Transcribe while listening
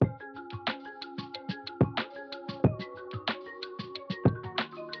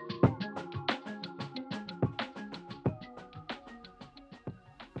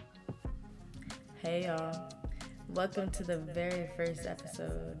Hey y'all, welcome to the very first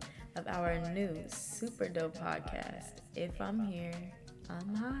episode of our new super dope podcast. If I'm here,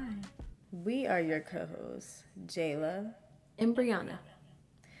 I'm high. We are your co-hosts, Jayla, And Brianna.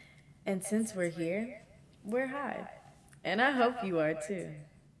 and since we're here, we're high. And I hope you are too.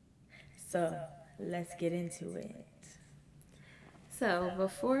 So, let's get into it. So,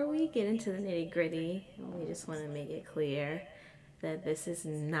 before we get into the nitty gritty, we just want to make it clear that this is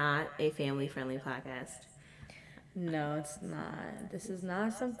not a family friendly podcast. No, it's not. This is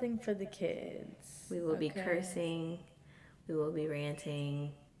not something for the kids. We will be cursing, we will be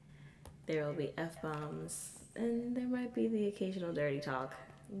ranting, there will be F bombs, and there might be the occasional dirty talk.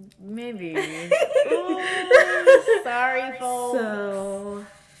 Maybe. Ooh, sorry, folks.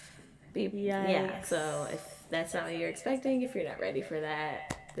 So if that's not what you're expecting, if you're not ready for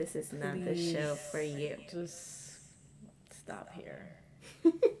that, this is not the show for you. Just stop here.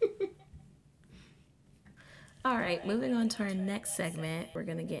 All right, moving on to our next segment, we're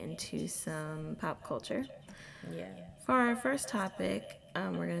going to get into some pop culture. Yeah. For our first topic,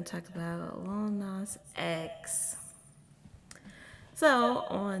 we're going to talk about Lil Nas X. So,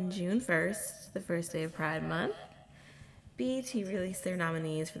 on June 1st, the first day of Pride Month, BET released their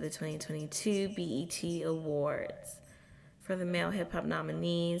nominees for the 2022 BET Awards. For the male hip hop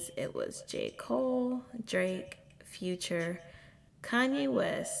nominees, it was J. Cole, Drake, Future, Kanye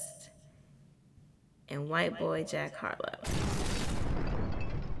West, and white boy Jack Harlow.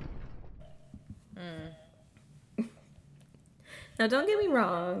 Now, don't get me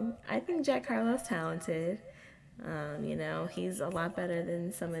wrong, I think Jack Harlow's talented. He's a lot better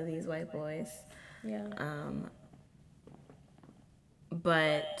than some of these white boys. Yeah.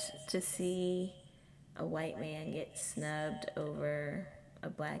 But to see a white man get snubbed over a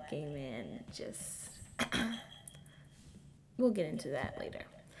black gay man, just we'll get into that later.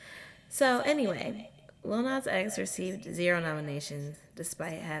 So anyway, Lil Nas X received 0 nominations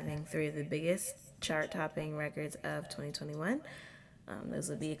despite having 3 of the biggest chart-topping records of 2021. Those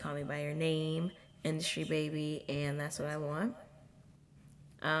would be Call Me By Your Name, Industry Baby, and That's What I Want.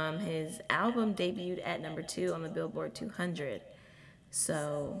 His album debuted at number 2 on the Billboard 200.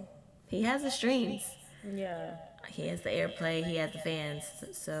 So he has the streams. Yeah. He has the airplay. He has the fans.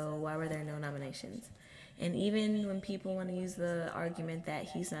 So why were there no nominations? And even when people want to use the argument that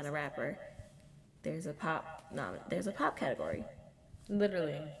he's not a rapper, there's a pop category.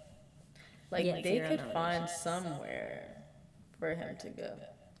 Literally. Like, Yet they 0 could nominations. find somewhere for him to go.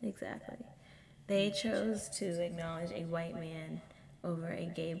 Exactly. They chose to acknowledge a white man over a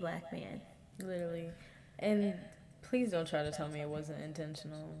gay black man. Literally. And please don't try to tell me it wasn't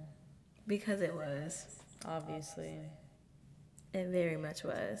intentional. Because it was. Obviously. It very much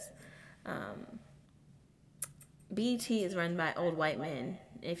was. BET is run by old white men,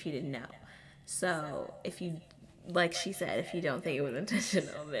 if you didn't know. So, if you, like she said, if you don't think it was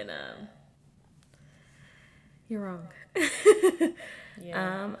intentional, then you're wrong.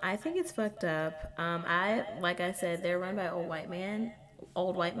 Yeah. I think it's fucked up. Like I said, they're run by old white men,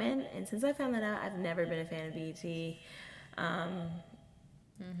 and since I found that out, I've never been a fan of BET.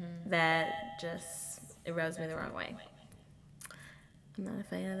 That just, it rubs me the wrong way. I'm not a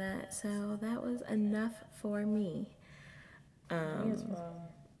fan of that, so that was enough for me. Me as well.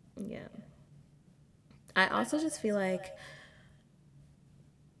 Yeah. I also just feel like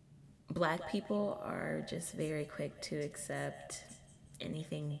black people are just very quick to accept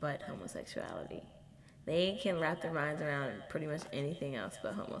anything but homosexuality. They can wrap their minds around pretty much anything else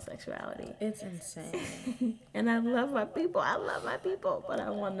but homosexuality. It's insane. And I love my people, but I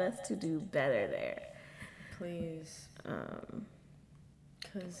want us to do better there. Please.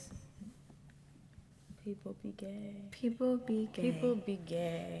 Because people be gay. People be gay. People be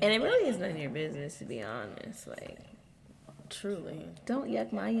gay. And it really is none of your business, to be honest. Like, truly. Don't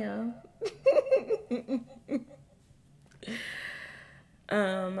yuck my yum.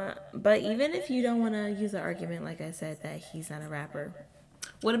 But even if you don't want to use the argument, like I said, that he's not a rapper,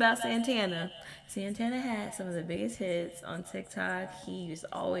 what about Santana? Santana had some of the biggest hits on TikTok. He was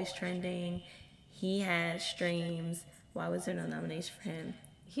always trending. He had streams. Why was there no nomination for him?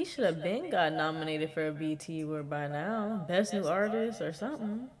 He should have been got nominated for a BT Award by now. Best New Artist or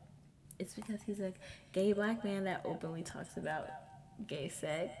something. It's because he's a gay black man that openly talks about gay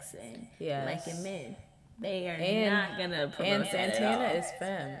sex and liking men. They are not gonna promote and that Santana at all. is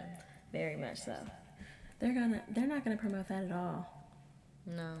femme. Very much so. They're not gonna promote that at all.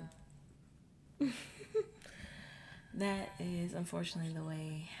 No. That is unfortunately the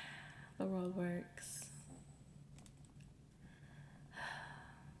way the world works.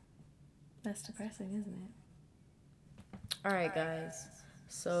 That's depressing, isn't it? All right, guys.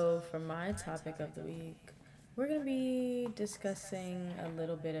 So, for my topic of the week, we're going to be discussing a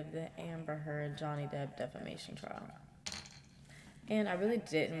little bit of the Amber Heard Johnny Depp defamation trial. And I really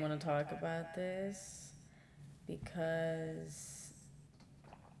didn't want to talk about this because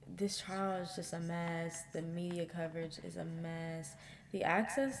this trial is just a mess. The media coverage is a mess. The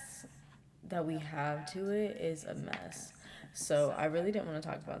access that we have to it is a mess. So I really didn't want to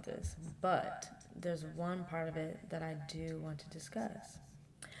talk about this, but there's one part of it that I do want to discuss.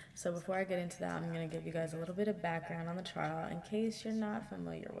 So before I get into that, I'm going to give you guys a little bit of background on the trial in case you're not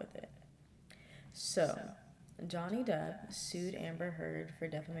familiar with it. So, Johnny Depp sued Amber Heard for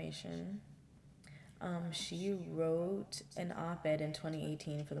defamation. She wrote an op-ed in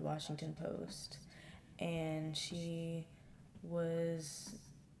 2018 for the Washington Post, and she was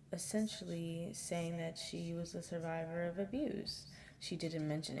essentially saying that she was a survivor of abuse. She didn't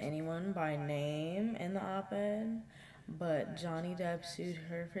mention anyone by name in the op-ed, but Johnny Depp sued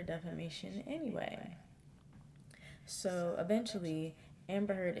her for defamation anyway. So eventually,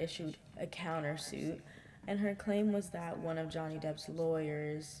 Amber Heard issued a countersuit, and her claim was that one of Johnny Depp's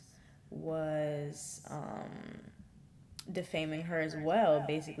lawyers was defaming her as well,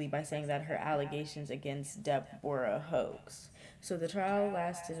 basically by saying that her allegations against Depp were a hoax. So the trial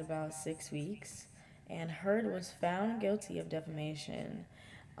lasted about 6 weeks, and Heard was found guilty of defamation.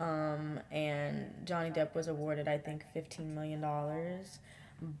 And Johnny Depp was awarded, I think, $15 million.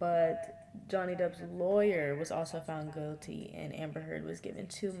 But Johnny Depp's lawyer was also found guilty, and Amber Heard was given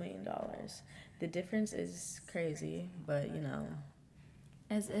 $2 million. The difference is crazy, but you know.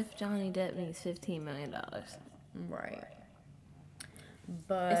 As if Johnny Depp needs $15 million. Right.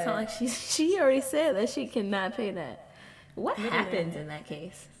 But it's not like she already said that she cannot pay that. What literally happens in that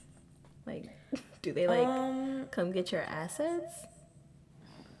case? Like, do they come get your assets?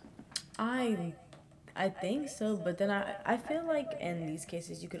 I think so, but then I feel like in these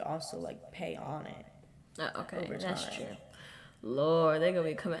cases you could also like pay on it. Oh, okay, that's true. Lord, they're gonna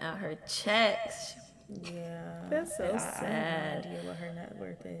be coming out her checks. Yeah, that's so sad. I have no idea what her net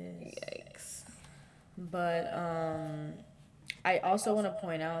worth is. Yikes. But I also want to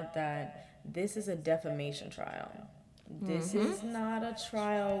point out that this is a defamation trial. This is not a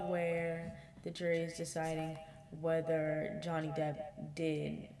trial where the jury is deciding whether Johnny Depp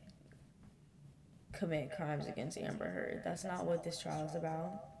did commit crimes against Amber Heard. That's not what this trial is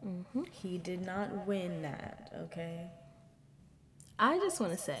about. He did not win that, okay? I just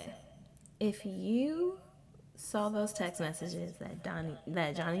want to say, if you saw those text messages that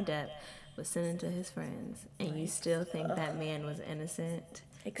Johnny Depp was sending to his friends, and you still think that man was innocent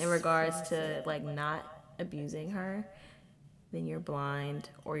in regards to like not abusing her, then you're blind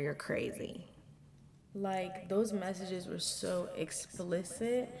or you're crazy. Like, those messages were so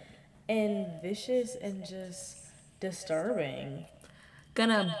explicit and vicious and just disturbing.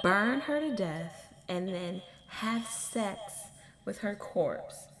 Gonna burn her to death and then have sex with her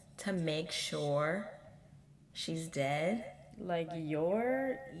corpse to make sure she's dead. Like,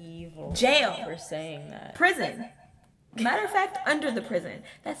 you're evil. Jail. For saying that. Prison. Matter of fact, under the prison.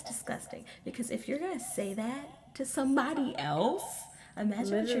 That's disgusting. Because if you're gonna say that to somebody else,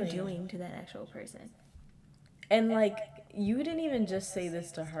 imagine what you're doing to that actual person. And like, you didn't even just say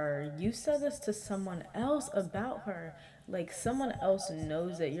this to her. You said this to someone else about her. Like, someone else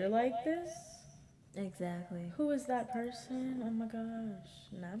knows that you're like this. Exactly. Who is that person? Oh my gosh.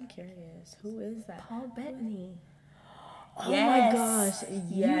 Now I'm curious. Who is that? Paul Bettany. Oh my gosh.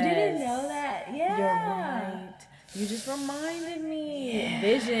 You didn't know that? Yeah. You're right. You just reminded me. Yeah.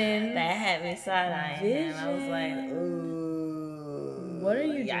 Vision. That had me side-eyeing him. I was like, ooh. What are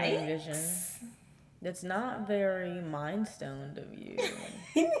you doing, Vision? That's not very mind-stoned of you.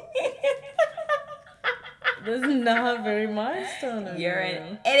 That's not very mind-stoned of you. You're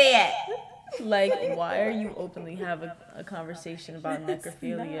an idiot. Like, why are you openly having a conversation about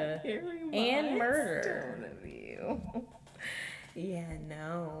necrophilia and murder? Of you. Yeah,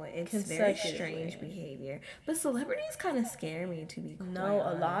 no, it's very strange behavior. But celebrities kind of scare me, to be quite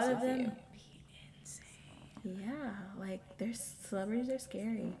honest. A lot of them be insane. Yeah, like celebrities are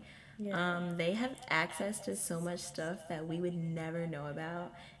scary. Yeah. They have access to so much stuff that we would never know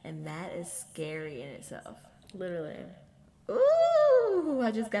about, and that is scary in itself. Literally. Ooh,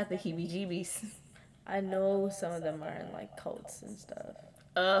 I just got the heebie-jeebies. I know some of them are in like cults and stuff.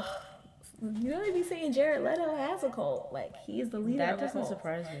 Ugh. You know they be saying Jared Leto has a cult. Like, he is the leader of a cult. That doesn't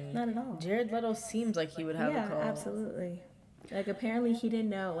surprise me. Not at all. Jared Leto seems like he would have a cult. Yeah, absolutely. Like, apparently he didn't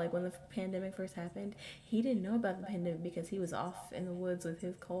know, like, when the pandemic first happened, he didn't know about the pandemic because he was off in the woods with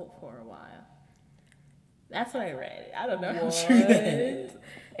his cult for a while. That's what I read. I don't know how true that is.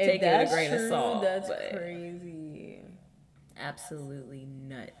 Take it with a grain of salt. That's crazy. Absolutely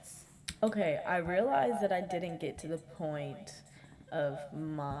nuts. Okay, I realized that I didn't get to the point of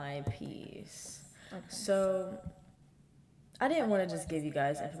my piece. Okay. So, I didn't want to just give you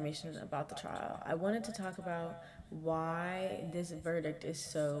guys information about the trial. I wanted to talk about why this verdict is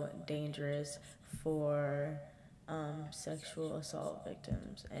so dangerous for sexual assault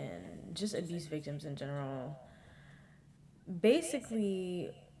victims and just abuse victims in general. Basically,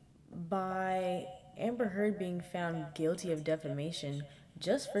 by Amber Heard being found guilty of defamation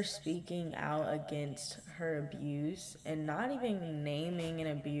just for speaking out against her abuse and not even naming an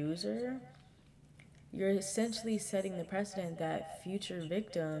abuser, you're essentially setting the precedent that future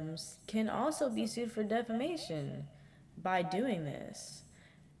victims can also be sued for defamation by doing this.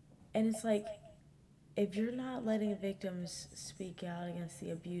 And it's like, if you're not letting victims speak out against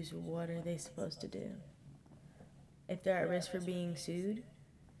the abuse, what are they supposed to do? If they're at risk for being sued,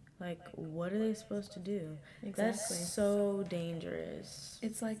 like, what are they supposed to do? That's Exactly. so dangerous.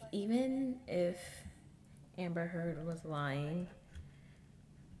 It's like, even if Amber Heard was lying,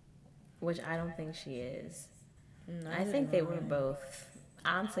 which I don't think she is, I think they were both,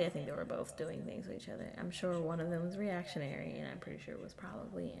 honestly, I think they were both doing things with each other. I'm sure one of them was reactionary, and I'm pretty sure it was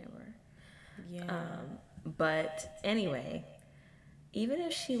probably Amber. Yeah. But anyway, even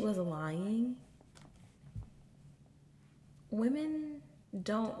if she was lying, women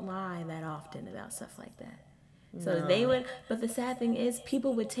don't lie that often about stuff like that. So No. they would, but the sad thing is,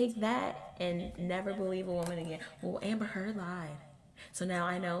 people would take that and never believe a woman again. Well, Amber Heard lied, so now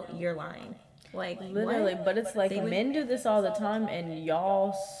I know you're lying. Like, Literally, what? but it's like They would- men do this all the time and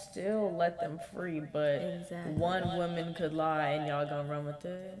y'all still let them free, but Exactly. one woman could lie and y'all gonna run with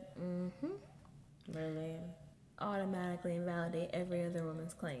it. Really? Automatically invalidate every other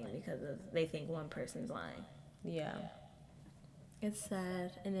woman's claim because of they think one person's lying. Yeah. It's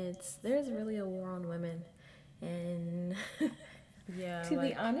sad, and there's really a war on women, and Yeah. to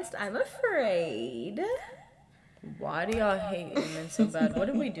be honest, I'm afraid. Why do y'all hate women so bad? What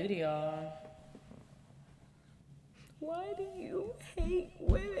did we do to y'all? Why do you hate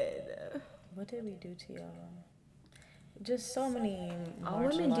women? What did we do to y'all? Just so many. All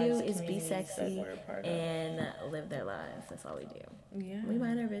women do marginalized is be communities that sexy we're a part of. and live their lives. That's all we do. Yeah. We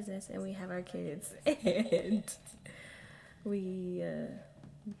mind our business and we have our kids and we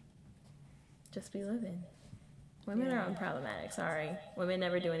just be living. Women are unproblematic. Sorry, women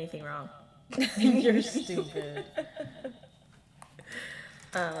never do anything wrong. You're stupid.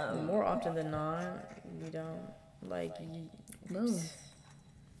 More often than not, we don't. Like, Boom.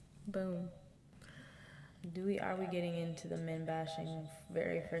 Boom. are we getting into the men bashing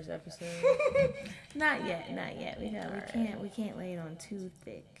very first episode? Not yet, not yet. We can't lay it on too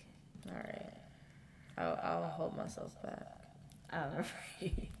thick. All right. I'll hold myself back. All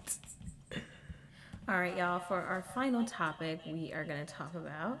right. All right, y'all. For our final topic, we are going to talk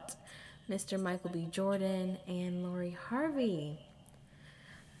about Mr. Michael B. Jordan and Lori Harvey.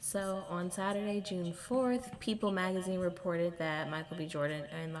 So on Saturday, June 4th, People magazine reported that Michael B. Jordan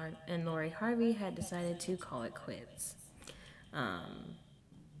and Lori Harvey had decided to call it quits.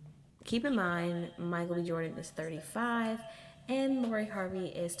 Keep in mind, Michael B. Jordan is 35 and Lori Harvey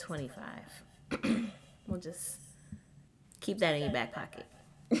is 25. We'll just keep that in your back pocket.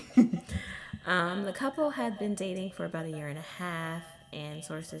 The couple had been dating for about a year and a half, and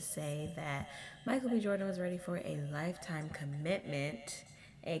sources say that Michael B. Jordan was ready for a lifetime commitment,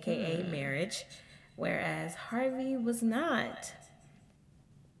 aka marriage, whereas Harvey was not.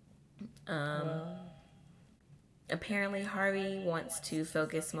 Apparently, Harvey wants to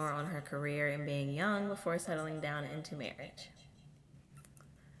focus more on her career and being young before settling down into marriage.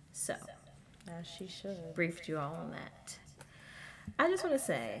 So, As she should. briefed you all on that. I just want to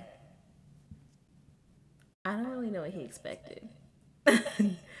say, I don't really know what he expected.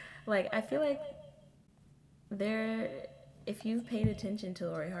 Like, I feel like if you've paid attention to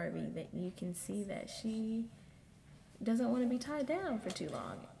Lori Harvey, that you can see that she doesn't want to be tied down for too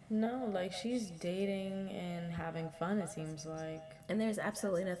long. No, like, she's dating and having fun, it seems like. And there's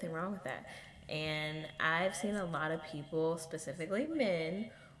absolutely nothing wrong with that. And I've seen a lot of people, specifically men,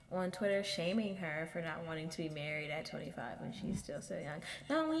 on Twitter shaming her for not wanting to be married at 25 when she's still so young.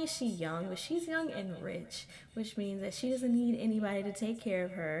 Not only is she young, but she's young and rich, which means that she doesn't need anybody to take care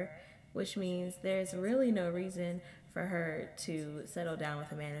of her, which means there's really no reason for her to settle down with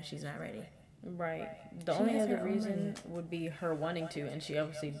a man if she's not ready. Right. The She only has other her own reason money. would be her wanting to, and she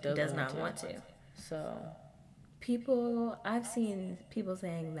obviously Does not want to. So, I've seen people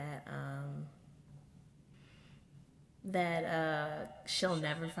saying that she'll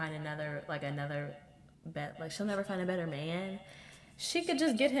never find she'll never find a better man. She could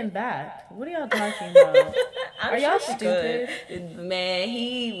just get him back. What are y'all talking about? I'm Are sure y'all she stupid? could. Man,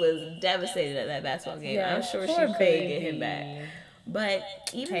 he was devastated at that basketball game. Yeah, I'm sure she poor could get him back. baby. But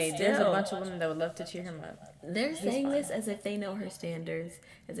even Hey, there's a still, bunch of women that would love to cheer him up. they're He's saying fine. this as if they know her standards,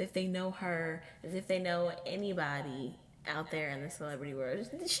 as if they know her, as if they know anybody out there in the celebrity world.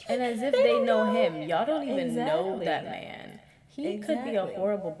 And as if they know him. Y'all don't even know Exactly. that man. He could be a Exactly.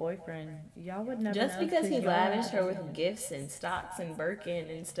 horrible boyfriend. Y'all would never Just know. because he y'all lavished her wouldn't with know. gifts and stocks and Birkin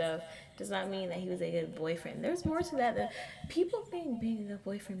and stuff does not mean that he was a good boyfriend. There's more to that than people think being a good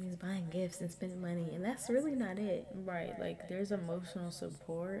boyfriend means buying gifts and spending money, and that's really not it. Right, like there's emotional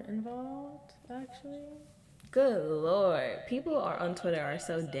support involved, actually. Good Lord. People are on Twitter are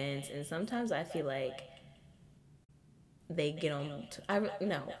so dense, and sometimes I feel like they get on.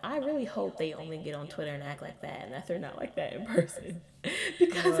 I really hope they only get on Twitter and act like that, and that they're not like that in person.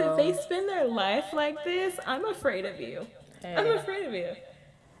 Because if they spend their life like this, I'm afraid of you. I'm Hey, afraid of you.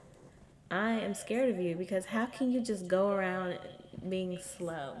 I am scared of you because how can you just go around being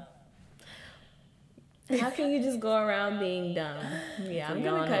slow? How can you just go around being dumb? Yeah, I'm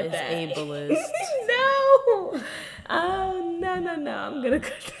gonna Brianna cut is that. ableist. No. Oh no. I'm gonna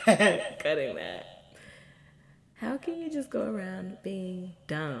cut that. Cutting that. How can you just go around being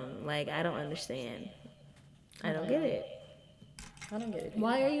dumb? Like I don't understand. I don't get it. I don't get it.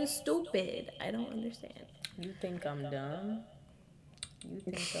 Why are you stupid? I don't understand. You think I'm dumb? You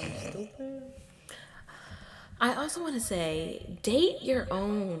think I'm stupid? I also want to say, date your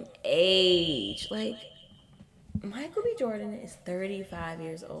own age. Like, Michael B. Jordan is 35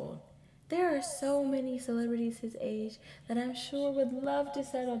 years old. There are so many celebrities his age that I'm sure would love to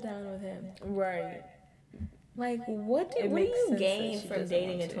settle down with him. Right. Like, what do makes you sense gain that she from doesn't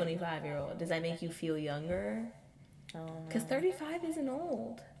dating a want to. 25-year-old? Does that make you feel younger? I don't know. Because 35 isn't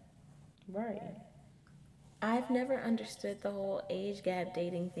old. Right. I've never understood the whole age gap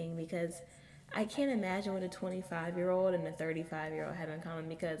dating thing because I can't imagine what a 25-year-old and a 35-year-old have in common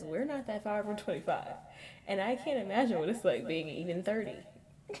because we're not that far from 25. And I can't imagine what it's like being even 30.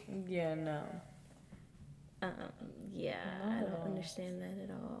 Yeah, no. Um, yeah, Not I at don't all. understand that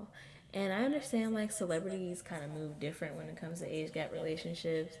at all. And I understand like celebrities kind of move different when it comes to age gap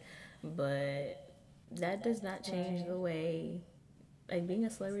relationships, but that does not change the way, like being a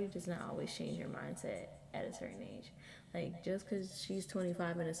celebrity does not always change your mindset at a certain age. Like just because she's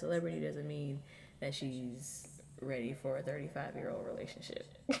 25 and a celebrity doesn't mean that she's ready for a 35-year-old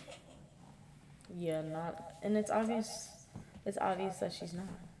relationship. Yeah, not. And it's obvious. It's obvious that she's not.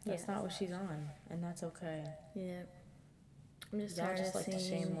 That's Yeah. not what she's on, and that's okay. Yep. I'm just Y'all tired just of like to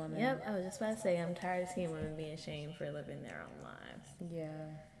seeing. shame women. Yep, I was just about to say I'm tired of seeing women being shamed for living their own lives. Yeah.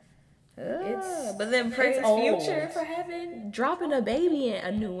 But then praise old. Future for dropping a baby in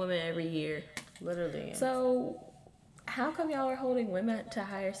a new woman every year. Literally. So how come y'all are holding women to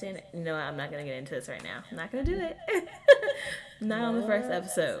higher standard? No, I'm not gonna get into this right now. I'm not gonna do it. Not on the first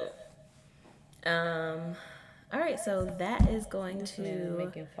episode. All right, so that is going This man is to.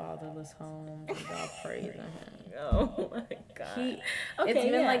 making fatherless homes. And y'all praising him. Oh my god.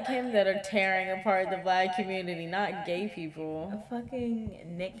 It's men like him that are tearing apart the black community, not gay people.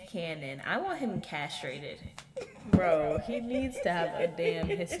 Fucking Nick Cannon. I want him castrated. Bro, he needs to have a damn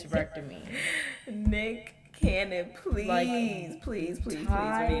hysterectomy. Nick Cannon, please, Like, please. What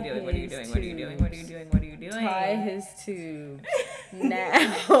are you doing? What are you doing? What are you doing? What are you doing? What are you doing? Tie his tubes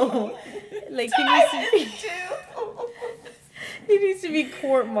now. Like he needs to be. He needs to be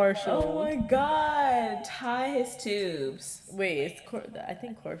court-martialed. Oh my god! Tie his tubes. Wait, it's court. I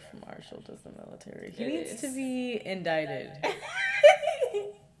think court-martial does the military. He It needs is. to be indicted.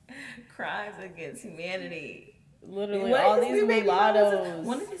 Crimes against humanity. Literally, all these mulattoes.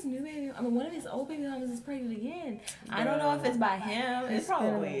 One of his old baby mamas is pregnant again. I don't know if it's by him. It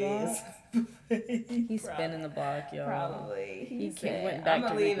probably is. He's spinning the block, y'all. Probably. He said, went back I'm to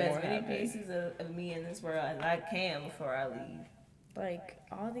gonna leave make as more many happen. pieces of me in this world as I can before I leave. Like,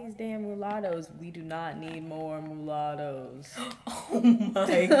 all these damn mulattoes, we do not need more mulattoes. Oh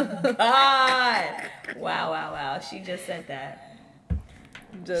my god! Wow. She just said that.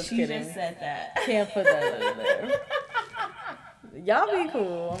 Just kidding. She just said that. Can't put that in there. Y'all be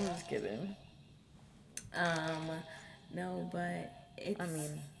cool. I'm just kidding. No, but it's... I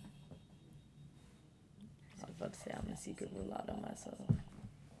mean, I was about to say I'm a secret mulatto myself.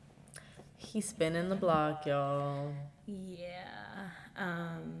 He's spinning the block, y'all.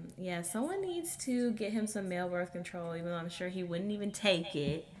 Yeah, someone needs to get him some male birth control, even though I'm sure he wouldn't even take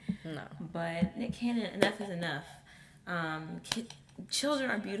it. No. But Nick Cannon, enough is enough. Children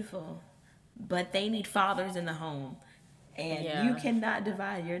are beautiful, but they need fathers in the home. And you cannot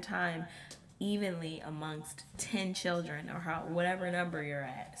divide your time evenly amongst 10 children or whatever number you're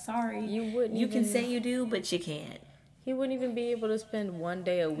at. Sorry. You can say you do, but you can't. He wouldn't even be able to spend one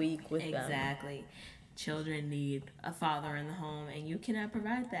day a week with them. Exactly. Children need a father in the home, and you cannot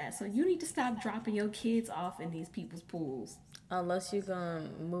provide that. So you need to stop dropping your kids off in these people's pools. Unless you're going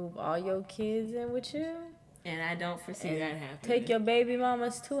to move all your kids in with you. And I don't foresee that happening. Take your baby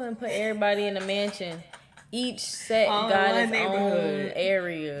mamas too and put everybody in a mansion. Each set got its own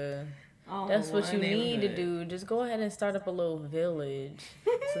area. That's what you need to do. Just go ahead and start up a little village,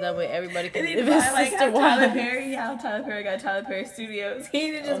 so that way everybody can live in sister wives. How Tyler Perry got Tyler Perry Studios.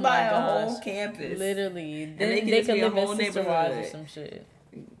 He need to just buy a whole campus. Literally, then they could live in sister wives or some shit.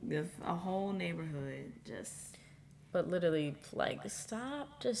 A whole neighborhood, just. But literally, like,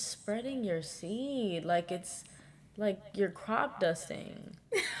 stop just spreading your seed like it's like you're crop dusting.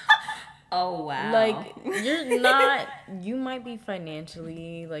 Oh, wow. Like, you're not, you might be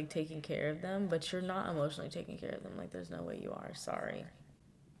financially, like, taking care of them, but you're not emotionally taking care of them. Like, there's no way you are. Sorry.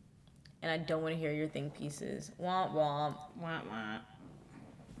 And I don't want to hear your think pieces. Womp, womp. Womp, womp.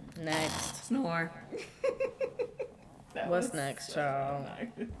 Next. Snore. What's next, child?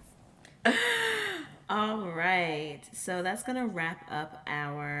 Nice. All right. So that's going to wrap up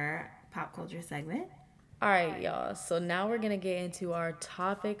our pop culture segment. All right, y'all. So now we're going to get into our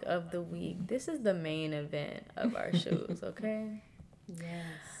topic of the week. This is the main event of our shows, okay?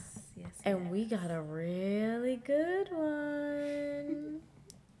 Yes. And we got a really good one.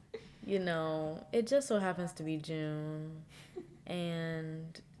 You know, it just so happens to be June.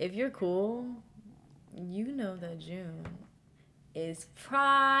 And if you're cool, you know that June is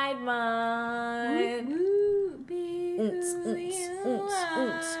Pride Month. Woo, be who you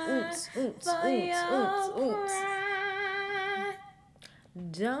are for your pride.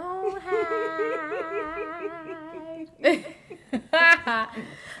 Don't hide.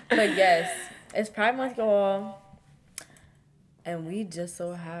 But yes, it's Pride Month, y'all. And we just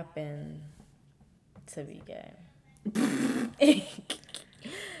so happen to be gay.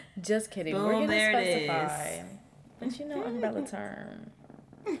 Just kidding. Boom, we're going to there specify. But you know, umbrella term.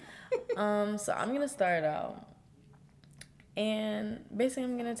 So I'm going to start out. And basically,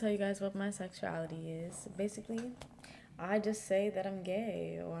 I'm going to tell you guys what my sexuality is. Basically, I just say that I'm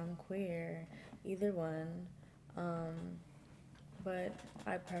gay or I'm queer. Either one. But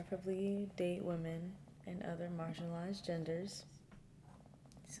I preferably date women and other marginalized genders.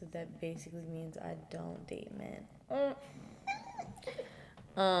 So that basically means I don't date men.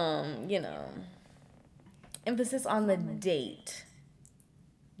 You know. Emphasis on the date.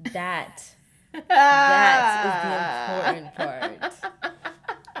 That is the important part.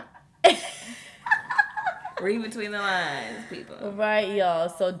 Read between the lines, people. Right, y'all.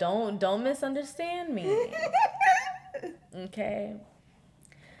 So don't misunderstand me. Okay.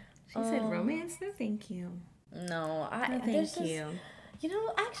 She said romance? No, thank you. No, thank you. You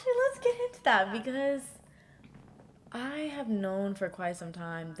know, actually, let's get into that because I have known for quite some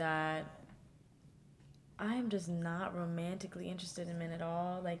time that I am just not romantically interested in men at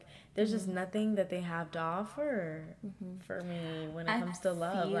all. Like, there's just nothing that they have to offer for me when it comes to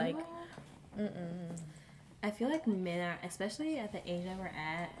love. Like, I feel like men are, especially at the age that we're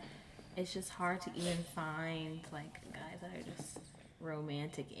at, it's just hard to even find, like, guys that are just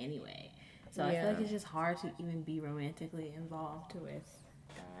romantic anyway. So I feel like it's just hard to even be romantically involved with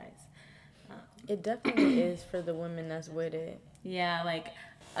guys. It definitely is for the women that's with it. Yeah, like,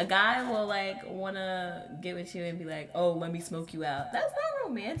 a guy will, like, want to get with you and be like, oh, let me smoke you out. That's not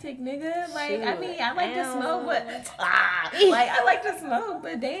romantic, nigga. Like, Shoot. I mean, I like to smoke, but, like, I like to smoke,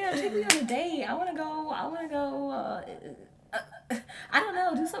 but damn, take me on a date. I want to go, I don't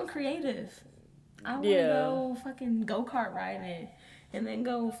know, do something creative. I want to go fucking go-kart riding and then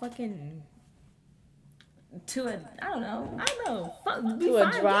go fucking to a, I don't know, to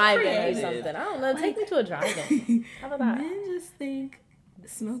a drive-in or something. I don't know, take me to a drive-in. How about that? Men just think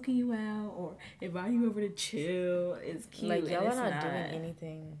smoking you out or inviting you over to chill is cute. Like, y'all are not doing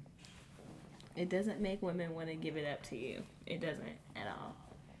anything. It doesn't make women want to give it up to you. It doesn't at all.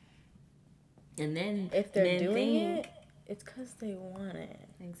 And then if they're doing it, it's because they want it.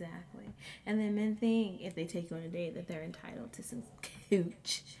 Exactly. And then men think if they take you on a date that they're entitled to some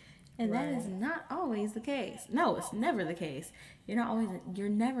cooch. And that is not always the case. No, it's never the case. You're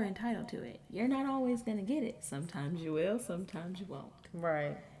never entitled to it. You're not always going to get it. Sometimes you will, sometimes you won't.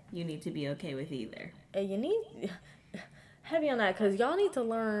 Right. You need to be okay with either. And you need, heavy on that, because y'all need to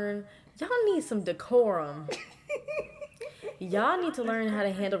learn, y'all need some decorum. Y'all need to learn how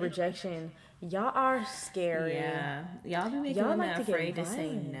to handle rejection. Y'all are scary. Yeah. Y'all be making women afraid to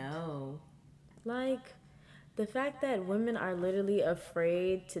say no. Like, The fact that women are literally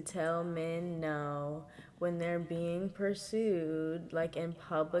afraid to tell men no when they're being pursued, like in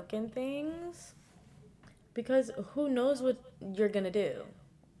public and things, because who knows what you're gonna do?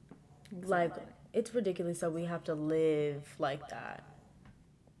 Like, Exactly. it's ridiculous that we have to live like that.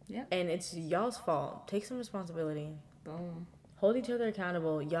 Yep. And it's y'all's fault. Take some responsibility. Boom. Hold each other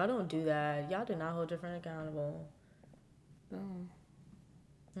accountable. Y'all don't do that. Y'all do not hold your friend accountable. Boom.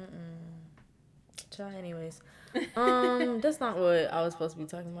 Try anyways. That's not what I was supposed to be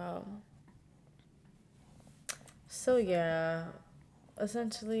talking about. So yeah,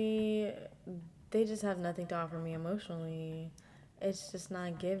 essentially, they just have nothing to offer me emotionally. It's just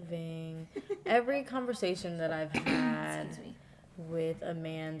not giving. Every conversation that I've had Excuse me. with a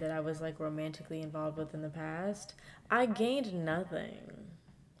man that I was like romantically involved with in the past, I gained nothing.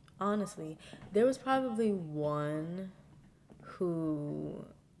 Honestly, there was probably one who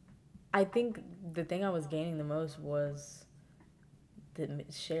I think the thing I was gaining the most was the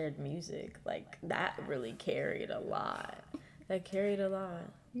shared music. Like, that really carried a lot. That carried a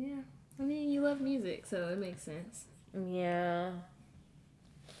lot. Yeah. I mean, you love music, so it makes sense. Yeah.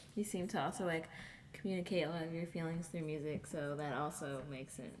 You seem to also like communicate a lot of your feelings through music, so that also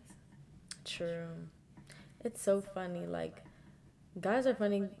makes sense. True. It's so funny. Like, guys are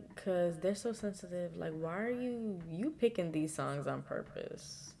funny because they're so sensitive. Like, why are you picking these songs on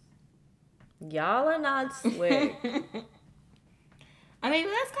purpose? Y'all are not slick. I mean,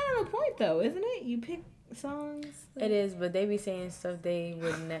 that's kind of the point, though, isn't it? You pick songs. It is, but they be saying stuff they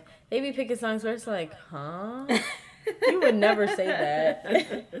would they be picking songs where it's like, huh? You would never say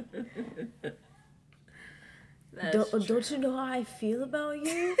that. Don't you know how I feel about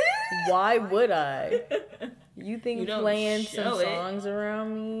you? Why would I? You think You don't playing some show it. songs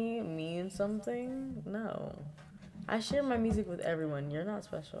around me means something? No. I share my music with everyone. You're not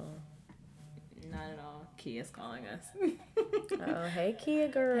special. Not at all. Kia's calling us. Oh, hey Kia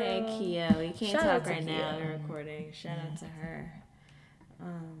girl. Hey Kia, we can't Shout out talk to right now. Kia. We're recording. Shout out to her.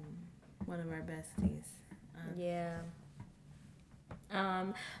 One of our besties. Yeah.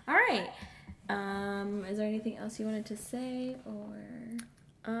 All right. Is there anything else you wanted to say, or?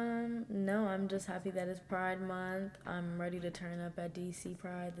 No, I'm just happy that it's Pride Month. I'm ready to turn up at DC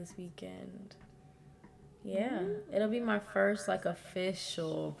Pride this weekend. Yeah, it'll be my first like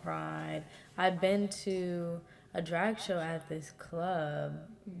official Pride. I've been to a drag show at this club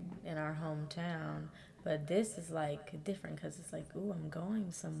in our hometown, but this is like different because it's like, ooh, I'm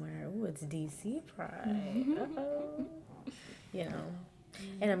going somewhere. Ooh, it's DC Pride. Uh-oh. You know,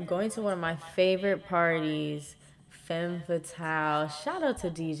 and I'm going to one of my favorite parties, Femme Fatale. Shout out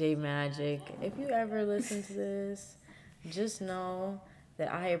to DJ Magic. If you ever listen to this, just know that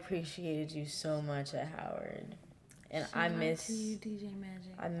I appreciated you so much at Howard. And Shout out to you, DJ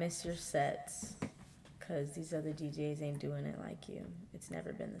Magic. I miss your sets because these other DJs ain't doing it like you. It's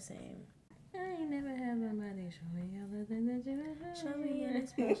never been the same. I ain't never had somebody show me all the things that you have. Show me in a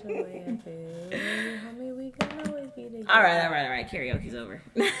special way I feel. Homie, we can always be together. All right. Karaoke's over.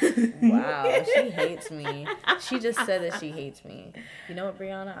 Wow, she hates me. She just said that she hates me. You know what,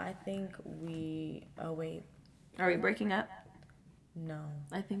 Brianna? I think we... Oh, wait. Are we breaking up? No.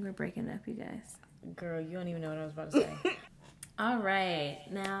 I think we're breaking up, you guys. Girl, you don't even know what I was about to say. All right.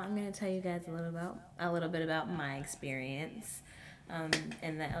 Now I'm going to tell you guys a little bit about my experience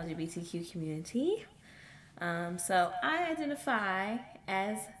in the LGBTQ community. So I identify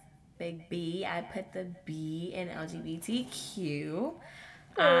as Big B. I put the B in LGBTQ.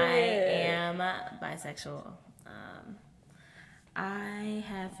 I am bisexual. I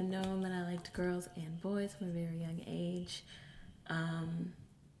have known that I liked girls and boys from a very young age.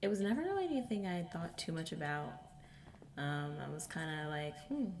 It was never really anything I thought too much about. I was kind of like,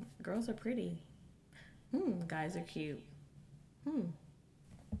 girls are pretty. Guys are cute.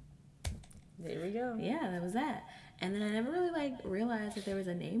 There we go. Yeah, that was that. And then I never really realized that there was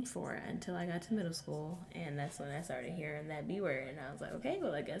a name for it until I got to middle school, and that's when I started hearing that B word, and I was like, okay,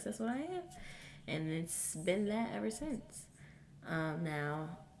 well I guess that's what I am, and it's been that ever since.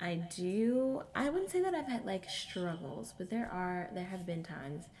 Now I wouldn't say that I've had like struggles, but there have been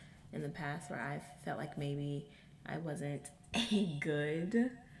times in the past where I've felt like maybe I wasn't a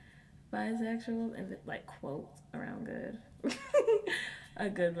good bisexual, and like quotes around good. A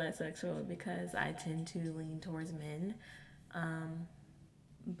good bisexual, because I tend to lean towards men.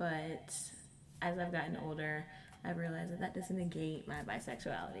 But as I've gotten older, I've realized that doesn't negate my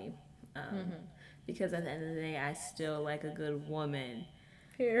bisexuality. Because at the end of the day, I still like a good woman.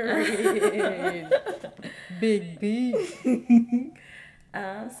 Period. Big B.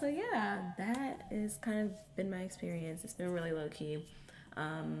 So yeah, that has kind of been my experience. It's been really low key.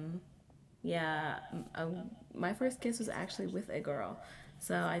 Yeah, my first kiss was actually with a girl,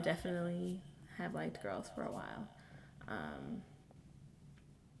 so I definitely have liked girls for a while. Um,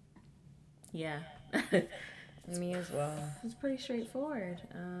 yeah, Me as well. it's pretty straightforward.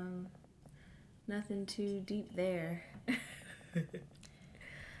 Nothing too deep there.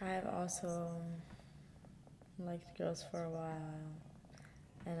 I have also liked girls for a while,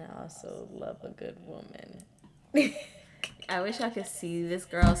 and I also love a good woman. I wish I could see this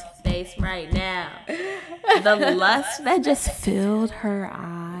girl's face right now. The lust that just filled her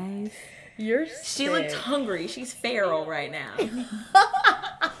eyes. You're She looked sick. hungry. She's feral right now.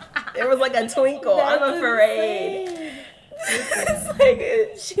 There was like a twinkle. That's I'm afraid. insane. It's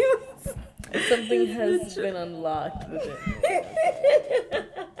like she was. Something has been unlocked within me.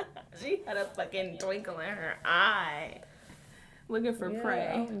 She had a fucking twinkle in her eye, looking for Yeah, prey.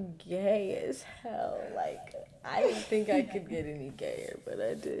 I'm gay as hell. Like, I didn't think I could get any gayer, but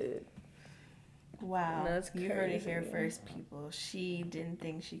I did. Wow. That's You heard it here crazy. first, people. She didn't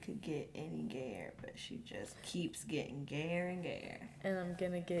think she could get any gayer, but she just keeps getting gayer and gayer. And I'm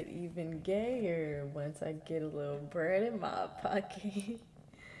gonna get even gayer once I get a little bread in my pocket.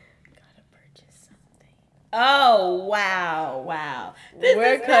 Gotta purchase something. Oh, wow, wow. This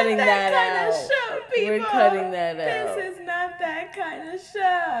We're is cutting not that that kind out. of show, people. We're cutting that out. This is not that kind of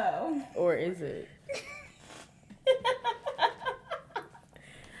show. Or is it?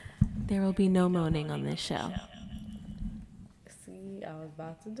 There will be no moaning on this show. See, I was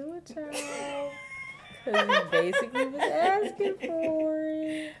about to do a child. Because you basically was asking for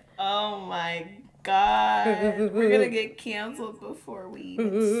it. Oh my god. We're gonna get canceled before we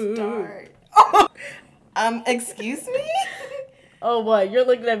even start. Excuse me? Oh, what? You're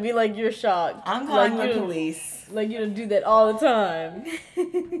looking at me like you're shocked. I'm calling like the you police. Like you don't do that all the time.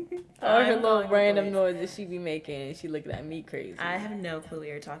 All her I'm little calling the random police. noises she be making, and she looking at me crazy. I have no clue what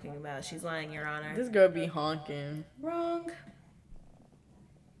you're talking about. She's lying, Your Honor. This girl be honking. Wrong.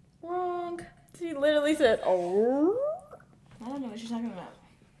 Wrong. She literally said, "Oh." I don't know what you're talking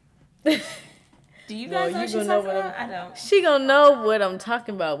about. Do you guys Well, know you what she's gonna know talking what about? I don't. She gonna know what I'm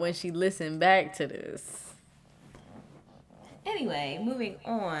talking about when she listen back to this. Anyway, moving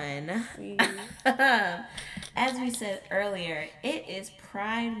on. See? As we said earlier, it is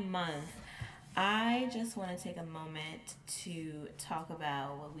Pride Month. I just want to take a moment to talk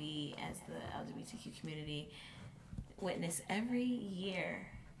about what we, as the LGBTQ community, witness every year,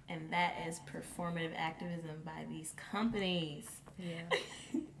 and that is performative activism by these companies. Yeah.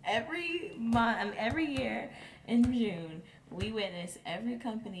 Every year in June, we witness every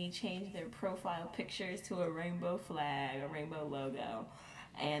company change their profile pictures to a rainbow flag, a rainbow logo,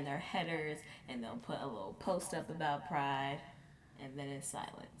 and their headers, and they'll put a little post up about Pride, and then it's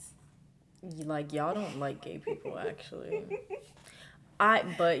silence. Like, y'all don't like gay people, actually.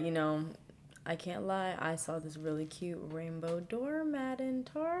 But you know, I can't lie. I saw this really cute rainbow doormat in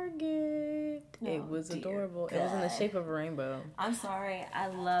Target. It was dear adorable. It was in the God. shape of a rainbow. I'm sorry. I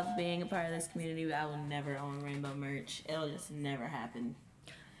love being a part of this community, but I will never own rainbow merch. It'll just never happen.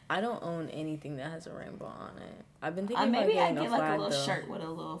 I don't own anything that has a rainbow on it. I've been thinking about Maybe I getting get a like flag, a little though. shirt with a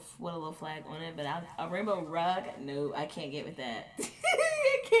little flag on it, but a rainbow rug? No, I can't get with that.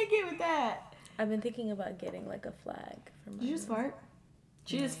 I can't get with that. I've been thinking about getting like a flag for my. Did you just fart?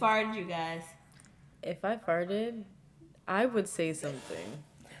 She just farted, you guys. If I farted, I would say something.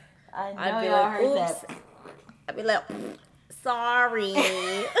 I know I'd be y'all like, heard "Oops." that. I'd be like, "Sorry."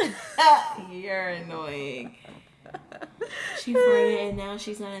 You're annoying. She farted and now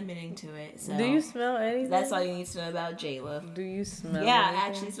she's not admitting to it. So Do you smell anything? that's all you need to know about J-Lo. Do you smell? Yeah, anything? it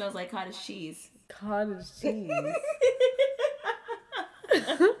actually smells like cottage cheese. Cottage cheese.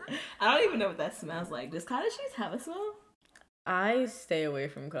 I don't even know what that smells like. Does cottage cheese have a smell? I stay away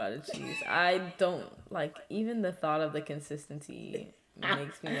from cottage cheese. I don't like even the thought of the consistency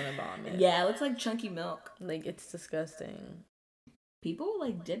makes me want to vomit. Yeah, it looks like chunky milk. Like it's disgusting. People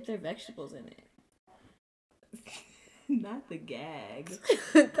like dip their vegetables in it. Not the gag.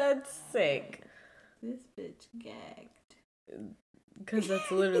 That's sick. This bitch gagged. Because that's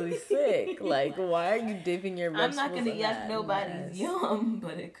literally sick. Like, why are you dipping your vegetables I'm not gonna in yuck that nobody's mess? yum,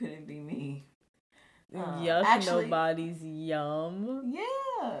 but it couldn't be me. Yuck actually- nobody's yum.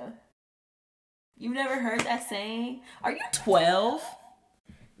 Yeah. You've never heard that saying? Are you 12?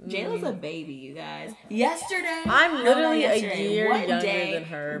 J-Lo's a baby, you guys. Yesterday, I'm no, literally not a yesterday. year One younger day- than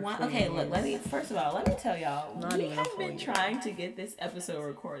her. Okay, look. please. First of all, let me tell y'all. Not we even a have full been year. trying to get this episode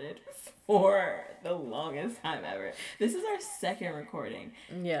recorded for the longest time ever. This is our second recording.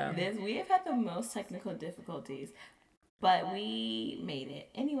 Yeah. We have had the most technical difficulties, but we made it.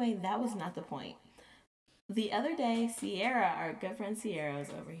 Anyway, that was not the point. the other day, Sierra, our good friend Sierra, was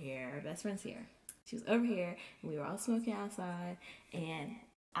over here. Our best friend Sierra. She was over here, and we were all smoking outside. And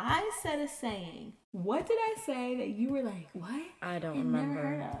I said a saying. What did I say that you were like, what? I don't remember. Never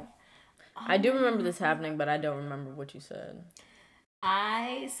heard of. I do remember this happening, but I don't remember what you said.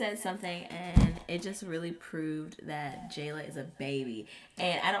 I said something, and it just really proved that Jayla is a baby.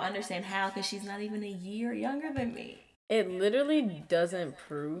 And I don't understand how, because she's not even a year younger than me. It literally doesn't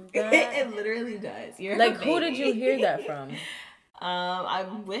prove that. It literally does. You're like, who did you hear that from? I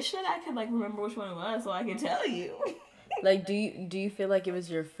wish that I could like remember which one it was so I could tell you. Like, do you feel like it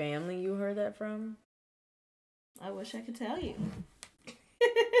was your family you heard that from? I wish I could tell you.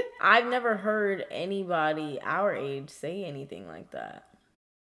 I've never heard anybody our age say anything like that.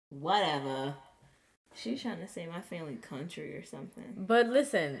 Whatever. She's trying to say my family country or something. But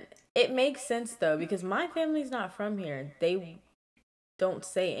listen, it makes sense though, because my family's not from here. They don't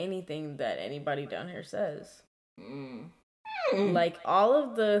say anything that anybody down here says. Like, all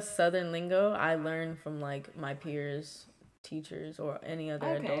of the Southern lingo I learned from like my peers, teachers, or any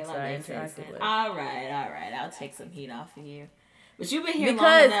other adults that I interacted with. All right. I'll take some heat off of you. But you've been here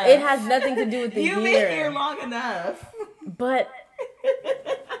because long enough. It has nothing to do with the You've year. been here long enough. But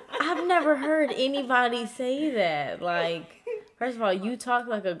I've never heard anybody say that. Like, first of all, you talk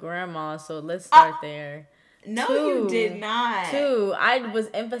like a grandma, so let's start there. No, you did not. Two, I was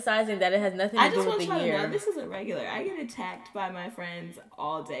emphasizing that it has nothing to do with the year. I just want you to know, this isn't regular. I get attacked by my friends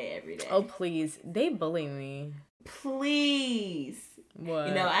all day, every day. Oh, please. They bully me. Please. What?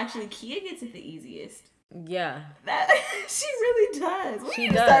 You know, actually, Kia gets it the easiest. Yeah. She really does. She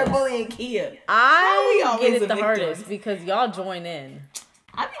does. Start bullying Kia. I get it the hardest because y'all join in.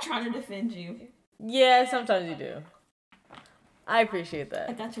 I be trying to defend you. Yeah, sometimes you do. I appreciate that.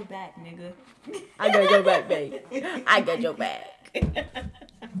 I got your back, nigga. I got your back, babe. I got your back.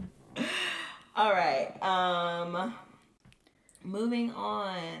 All right. Moving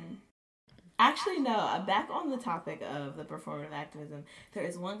on. Actually, no. Back on the topic of the performative activism, there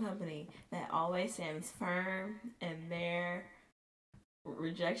is one company that always stands firm in their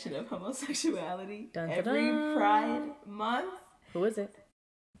rejection of homosexuality every Pride Month. Who is it?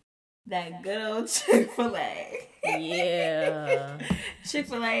 That good old Chick-fil-A. Yeah.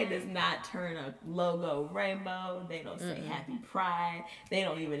 Chick-fil-A does not turn a logo rainbow. They don't say Happy Pride. They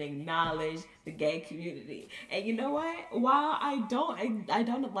don't even acknowledge the gay community. And you know what? While I don't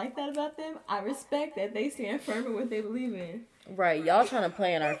like that about them, I respect that they stand firm in what they believe in. Right. Y'all trying to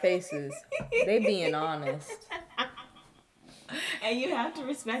play in our faces. They being honest. And you have to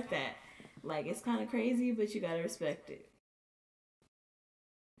respect that. Like, it's kind of crazy, but you got to respect it.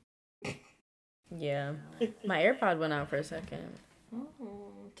 Yeah. My AirPod went out for a second.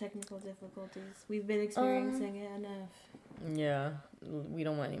 Oh, technical difficulties. We've been experiencing it enough. Yeah. We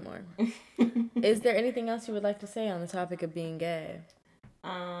don't want any more. Is there anything else you would like to say on the topic of being gay?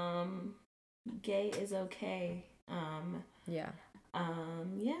 Gay is okay. Yeah.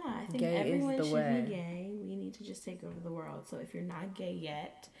 Yeah, I think gay everyone is the should way. be gay. We need to just take over the world. So if you're not gay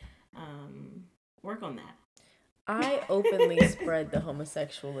yet, work on that. I openly spread the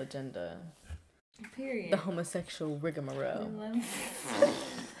homosexual agenda. Period. The homosexual rigmarole.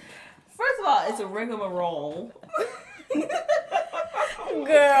 First of all, it's a rigmarole.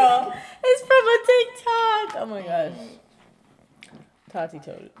 Girl, it's from a TikTok. Oh my gosh. Tati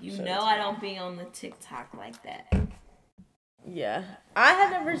told it. You know I don't be on the TikTok like that. Yeah. I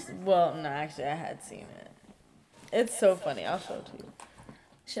had never... Well, no, actually, I had seen it. It's so funny. I'll show it to you.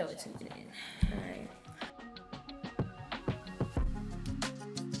 Show it to me then. All right.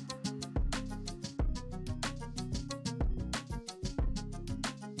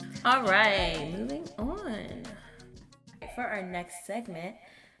 All right, moving on. For our next segment,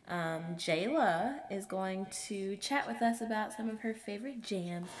 Jayla is going to chat with us about some of her favorite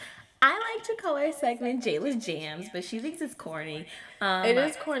jams. I like to call our segment Jayla's Jams, but she thinks it's corny. It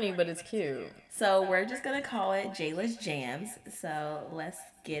is corny, but it's cute. So we're just going to call it Jayla's Jams. So let's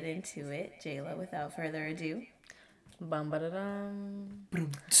get into it, Jayla, without further ado. Bum-ba-da-dum.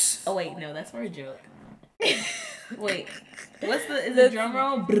 Oh, wait, no, that's for a joke. Wait, is the drum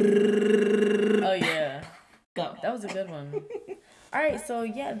roll? Oh, yeah. Go. That was a good one. All right, so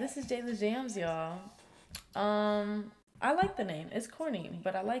yeah, this is Jayla's Jams, y'all. I like the name. It's corny,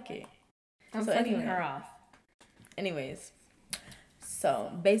 but I like it. I'm fucking her off. Anyways,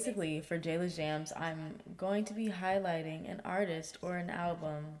 so basically for Jayla's Jams, I'm going to be highlighting an artist or an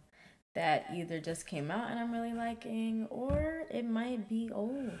album that either just came out and I'm really liking, or it might be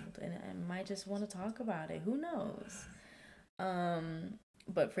old and I might just want to talk about it. Who knows?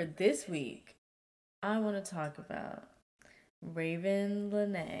 But for this week, I want to talk about Raven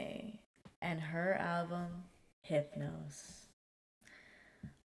Lene and her album, Hypnos.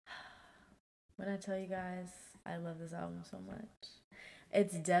 When I tell you guys, I love this album so much.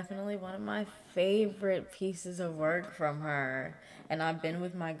 It's definitely one of my favorite pieces of work from her. And I've been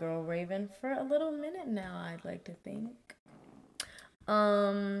with my girl Raven for a little minute now, I'd like to think.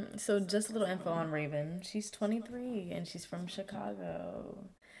 So just a little info on Raven. She's 23 and she's from Chicago.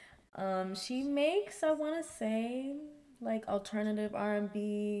 She makes, I want to say, like alternative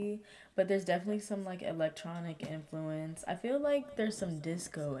R&B, but there's definitely some like electronic influence. I feel like there's some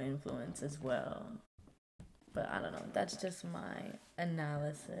disco influence as well. But I don't know. That's just my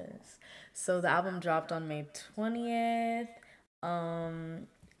analysis. So the album dropped on May 20th. Um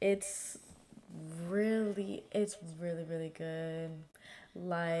it's it's really good.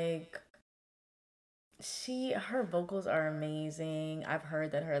 Like her vocals are amazing. I've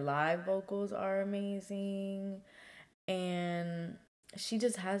heard that her live vocals are amazing, and she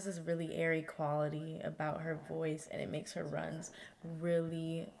just has this really airy quality about her voice, and it makes her runs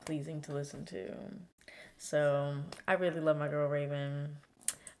really pleasing to listen to. So I really love my girl Raven.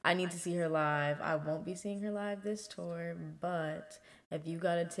 I need to see her live. I won't be seeing her live this tour, but if you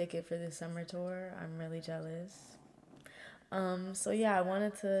got a ticket for this summer tour, I'm really jealous. So yeah, I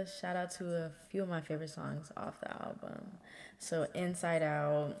wanted to shout out to a few of my favorite songs off the album. So Inside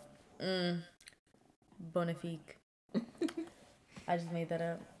Out, Bonifique. I just made that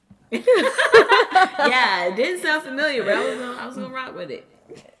up. Yeah, it didn't sound familiar, but I was gonna rock with it.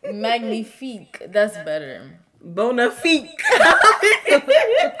 Magnifique. That's better. Bonafique.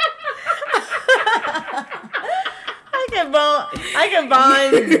 I can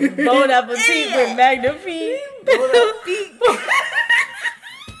bind Bon Appetit with Magnifique. Bonafique.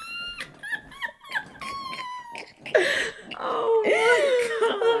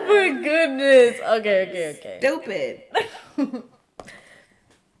 Oh my goodness. Okay. Stupid.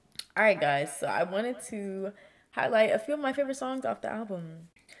 All right, guys. So I wanted to highlight a few of my favorite songs off the album.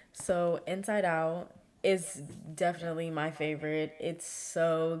 So Inside Out is definitely my favorite. It's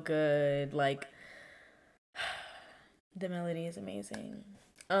so good. Like the melody is amazing.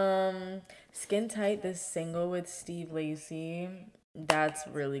 Skin Tight, this single with Steve Lacy, that's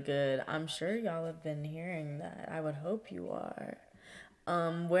really good. I'm sure y'all have been hearing that. I would hope you are.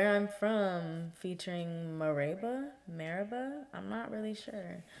 Where I'm From, featuring Mariba, I'm not really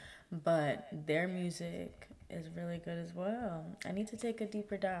sure, but their music is really good as well. I need to take a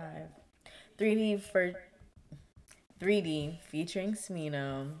deeper dive. 3D for 3D featuring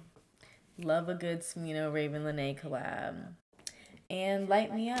Smino. Love a good Smino Raven Lene collab. And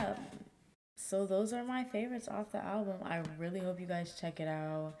Light Me Up. So those are my favorites off the album. I really hope you guys check it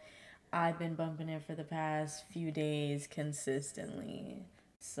out. I've been bumping it for the past few days consistently.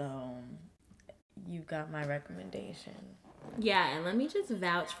 So you got my recommendation. Yeah, and let me just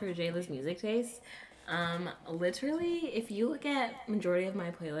vouch for Jayla's music taste. Literally, if you look at majority of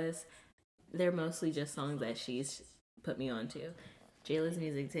my playlists, they're mostly just songs that she's put me onto. Jayla's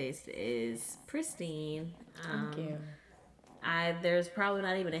music taste is pristine. Thank you. There's probably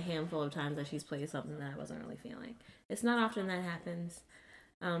not even a handful of times that she's played something that I wasn't really feeling. It's not often that happens.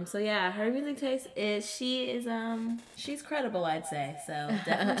 So yeah, her music taste she's credible, I'd say. So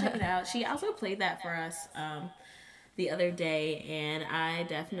definitely check it out. She also played that for us the other day, and I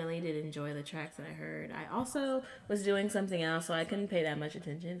definitely did enjoy the tracks that I heard. I also was doing something else, so I couldn't pay that much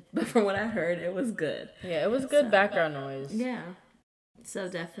attention. But from what I heard, it was good. Yeah, it was good background noise. Yeah. So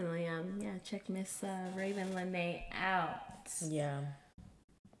definitely, check Miss Raven Lene out. Yeah.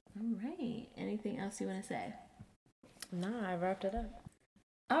 All right. Anything else you want to say? No, I wrapped it up.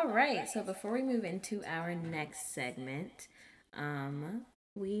 All right. So before we move into our next segment,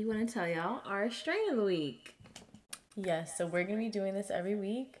 we want to tell y'all our strain of the week. Yes, so we're going to be doing this every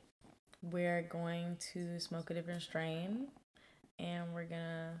week. We're going to smoke a different strain, and we're going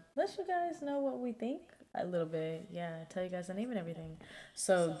to let you guys know what we think a little bit. Yeah, tell you guys the name and everything.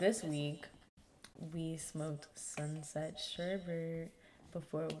 So this week, we smoked Sunset Sherbet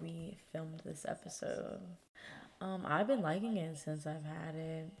before we filmed this episode. I've been liking it since I've had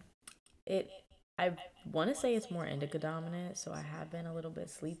it. I want to say it's more indica dominant, so I have been a little bit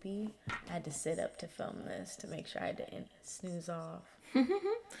sleepy. I had to sit up to film this to make sure I didn't snooze off.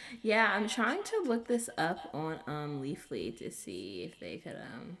 Yeah, I'm trying to look this up on Leafly to see if they could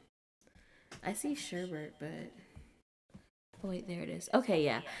I see sherbet, but oh wait, there it is. Okay,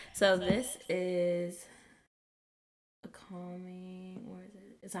 yeah. So this is a calming, where is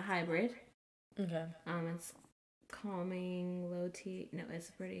it? It's a hybrid. Okay. It's calming, low T. No, it's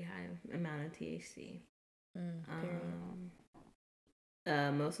a pretty high amount of THC.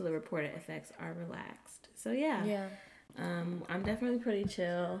 Most of the reported effects are relaxed. So yeah. Yeah. I'm definitely pretty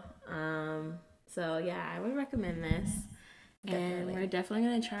chill. So yeah, I would recommend this. And we're definitely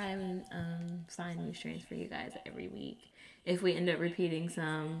gonna try and find new strains for you guys every week. If we end up repeating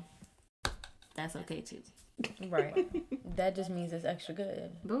some, that's okay too. Right. That just means it's extra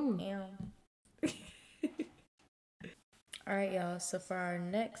good. Boom. Yeah. All right, y'all. So for our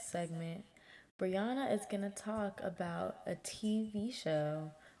next segment, Brianna is going to talk about a TV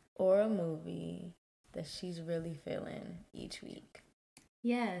show or a movie that she's really feeling each week.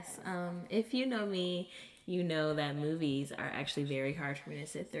 Yes. If you know me, you know that movies are actually very hard for me to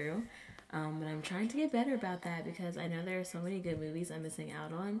sit through. But I'm trying to get better about that because I know there are so many good movies I'm missing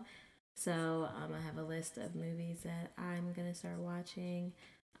out on. So I have a list of movies that I'm going to start watching.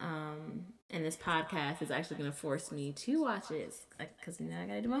 And this podcast is actually going to force me to watch it because you know I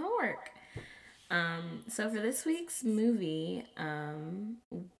got to do my homework. So for this week's movie,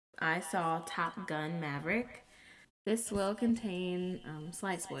 I saw Top Gun Maverick. This will contain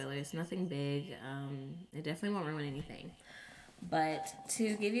slight spoilers, nothing big. It definitely won't ruin anything. But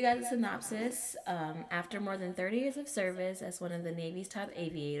to give you guys a synopsis, after more than 30 years of service as one of the Navy's top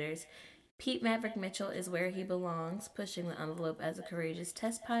aviators, Pete Maverick Mitchell is where he belongs, pushing the envelope as a courageous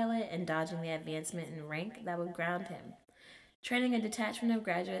test pilot and dodging the advancement in rank that would ground him. Training a detachment of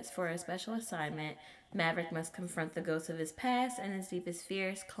graduates for a special assignment, Maverick must confront the ghosts of his past and his deepest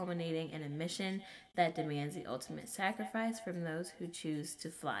fears, culminating in a mission that demands the ultimate sacrifice from those who choose to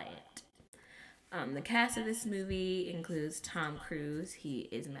fly it. The cast of this movie includes Tom Cruise, he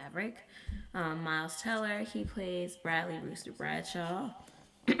is Maverick. Miles Teller, he plays Bradley Rooster Bradshaw.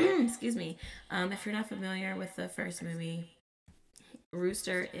 Excuse me. If you're not familiar with the first movie,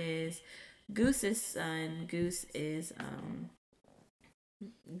 Rooster is Goose's son. Goose is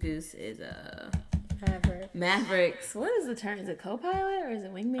Mavericks. What is the term? Is it co-pilot or is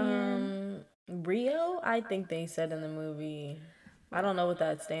it wingman? Rio, I think they said in the movie. I don't know what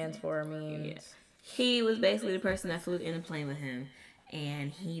that stands for or means. Yeah. He was basically the person that flew in a plane with him, and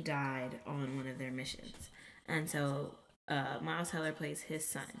he died on one of their missions. And so Miles Teller plays his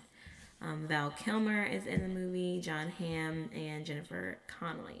son. Val Kilmer is in the movie, John Hamm, and Jennifer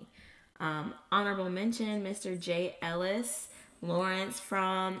Connelly. Honorable mention, Mr. J. Ellis Lawrence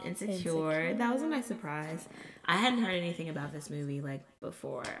from Insecure. That was a nice surprise. I hadn't heard anything about this movie like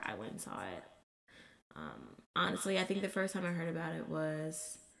before I went and saw it. Honestly, I think the first time I heard about it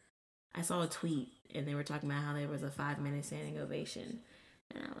was I saw a tweet and they were talking about how there was a 5-minute standing ovation,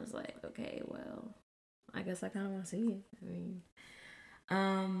 and I was like, okay, well, I guess I kind of want to see it.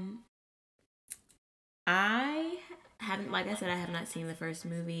 I haven't, like I said, I have not seen the first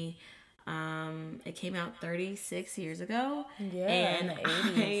movie. It came out 36 years ago. Yeah, and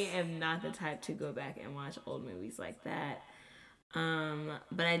I am not the type to go back and watch old movies like that.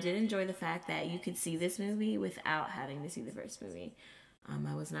 But I did enjoy the fact that you could see this movie without having to see the first movie.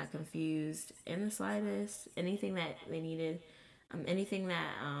 I was not confused in the slightest. Anything that they needed, anything that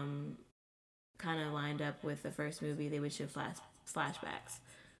kind of lined up with the first movie, they would show flashbacks.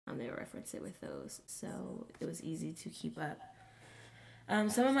 They would reference it with those, so it was easy to keep up.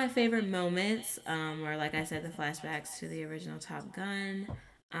 Some of my favorite moments were, like I said, the flashbacks to the original Top Gun.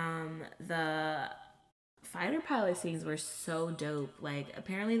 The fighter pilot scenes were so dope. Like,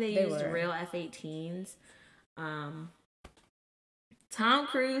 apparently they used real F-18s. Tom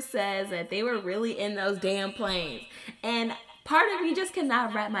Cruise says that they were really in those damn planes. And part of me just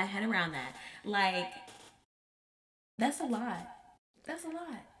cannot wrap my head around that. Like, that's a lot. That's a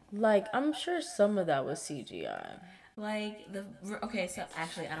lot. Like, I'm sure some of that was CGI. Like, okay, so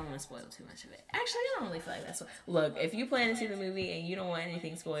actually, I don't want to spoil too much of it. Actually, I don't really feel like that's... Look, if you plan to see the movie and you don't want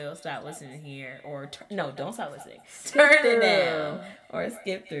anything spoiled, stop listening here. Or, no, don't stop listening. Turn it down. Or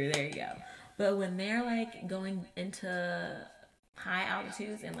skip through. There you go. But when they're, like, going into high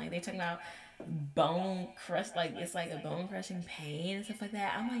altitudes and, like, they're talking about bone crush, like, it's like a bone crushing pain and stuff like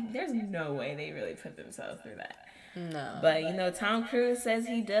that, I'm like, there's no way they really put themselves through that. No. But, you know, Tom Cruise says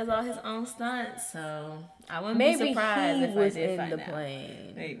he does all his own stunts, so I wouldn't be surprised if I did find out.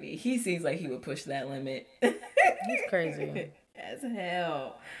 Plane. Maybe. He seems like he would push that limit. He's crazy. As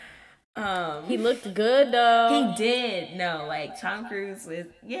hell. He looked good, though. He did. No, like, Tom Cruise with,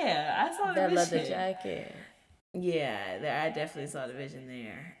 yeah, I saw the vision. That leather jacket. Yeah, I definitely saw the vision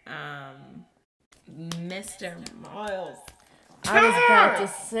there. Mr. Miles Teller. I was about to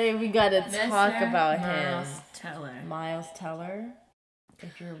say, we got to talk about Miles him. Teller. Miles Teller.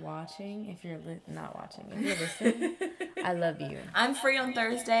 If you're watching, if you're not watching, if you're listening, I love you. I'm free on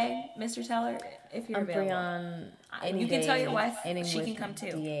Thursday, Mr. Teller, if you're available. I'm free on any You day. can tell your wife she can come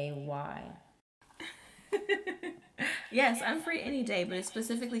too. D-A-Y. Yes, I'm free any day, but it's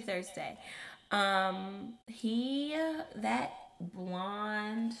specifically Thursday. He that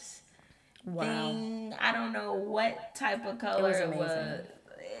blonde Wow. thing. I don't know what type of It color was it was. amazing.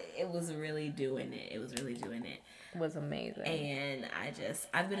 It was really doing it. It was really doing it. It was amazing. And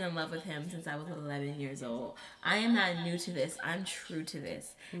I've been in love with him since I was 11 years old. I am not new to this. I'm true to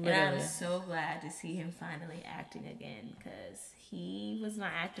this. And I'm Literally. so glad to see him finally acting again because he was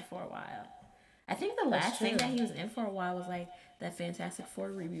not active for a while. I think the That's last true. thing that he was in for a while was like that Fantastic Four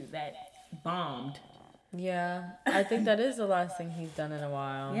reboot that bombed. Yeah, I think that is the last thing he's done in a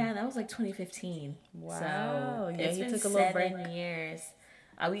while. Yeah, that was like 2015. Wow. So Yeah, it's he been took a little break. 7 years.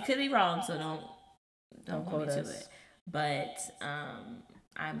 We could be wrong, so don't Don't hold me quote to us. it. But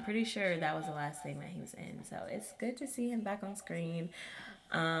I'm pretty sure that was the last thing that he was in. So it's good to see him back on screen.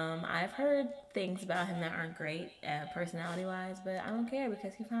 I've heard things about him that aren't great, personality wise, but I don't care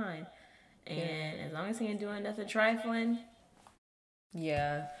because he's fine. And as long as he ain't doing nothing trifling,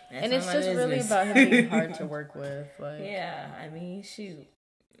 Yeah, that's and none it's of my just really business. about him being hard to work with. Like, Yeah, I mean, shoot.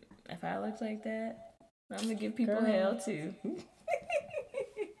 If I looked like that, I'm gonna give people girl. hell too.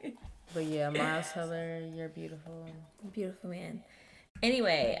 But yeah, Miles Teller, you're beautiful. Beautiful man.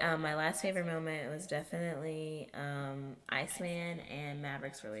 Anyway, my last favorite moment was definitely Iceman and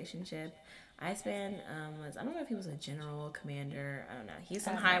Maverick's relationship. Iceman was, I don't know if he was a general, commander, I don't know. He's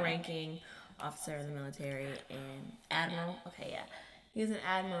some high ranking officer in the military and admiral. Okay, yeah. He was an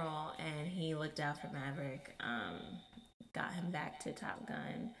admiral and he looked out for Maverick, got him back to Top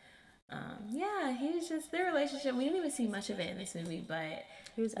Gun. Yeah, he was just their relationship. We didn't even see much of it in this movie, but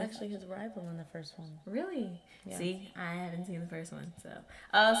He was actually his rival in the first one. really, Yeah. see, I haven't seen the first one, so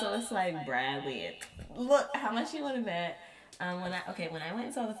so it's like Bradley. Look, how much you want to bet? When I went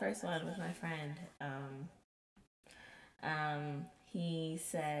and saw the first one with my friend, he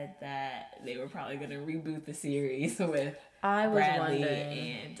said that they were probably gonna reboot the series with I was Bradley wondering.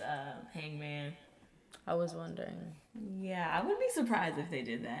 and Hangman. I was wondering. Yeah, I wouldn't be surprised if they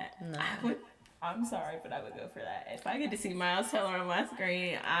did that. No. I would. I'm sorry, but I would go for that. If I get to see Miles Teller on my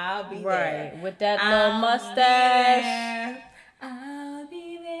screen, I'll be there. Right, with that little mustache. I'll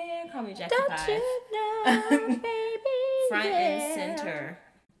be there. Call me Jackie Don't Five. you know, baby? Front yeah. and center.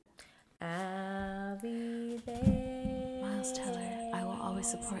 I'll be there. Miles Teller, I will always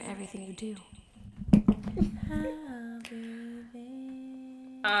support everything you do. I'll be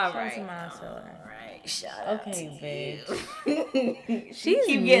there. All Shout out right. to Miles Teller. All right. Shout out Okay, to babe. you. She's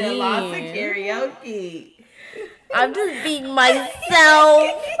keep getting lots of mean. karaoke. I'm just being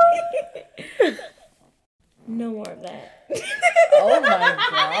myself. No more of that. Oh my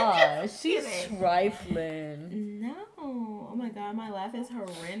gosh, she's trifling. No. Oh my god, my laugh is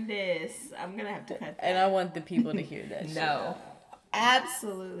horrendous. I'm gonna have to cut that. And I want the people to hear that. No.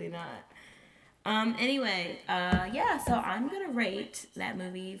 Absolutely not. Anyway, yeah, so I'm gonna rate that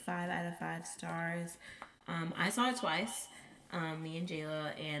movie 5 out of 5 stars. I saw it twice. Me and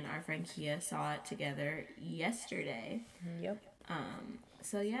Jayla and our friend Kia saw it together yesterday. Yep.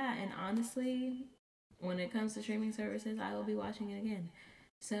 So yeah, and honestly, when it comes to streaming services, I will be watching it again.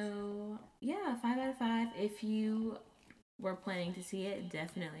 So yeah, 5 out of 5. If you were planning to see it,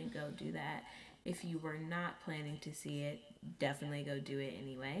 definitely go do that. If you were not planning to see it, definitely go do it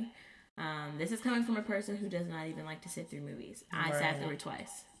anyway. This is coming from a person who does not even like to sit through movies. I sat through it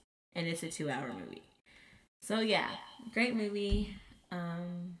twice, and it's a 2-hour movie. So yeah, great movie.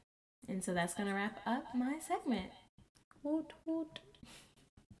 And so that's gonna wrap up my segment. Woot woot.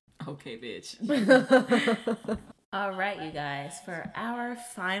 Okay, bitch. All right, you guys, for our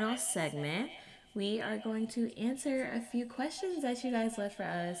final segment, we are going to answer a few questions that you guys left for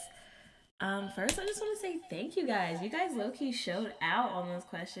us. First, I just want to say thank you guys. You guys low-key showed out on those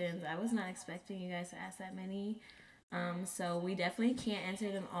questions. I was not expecting you guys to ask that many. So we definitely can't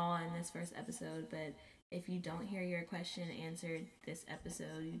answer them all in this first episode, but if you don't hear your question answered this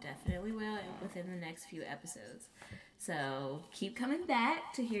episode, you definitely will within the next few episodes. So keep coming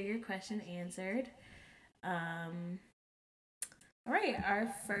back to hear your question answered. All right,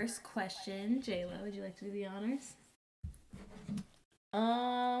 our first question, Jayla, would you like to do the honors?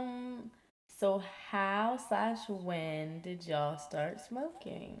 So how/when did y'all start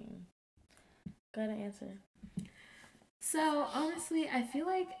smoking? Gotta answer. So honestly, I feel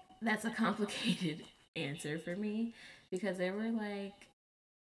like that's a complicated answer for me because there were I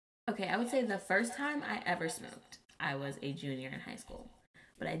would say the first time I ever smoked, I was a junior in high school,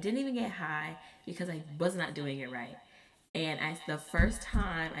 but I didn't even get high because I was not doing it right. And the first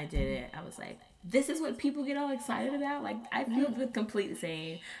time I did it, I was like, this is what people get all excited about? Like, I feel the complete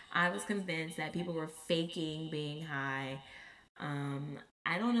same. I was convinced that people were faking being high.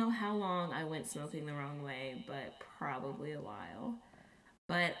 I don't know how long I went smoking the wrong way, but probably a while.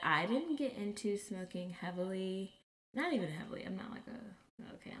 But I didn't get into smoking heavily. Not even heavily. I'm not like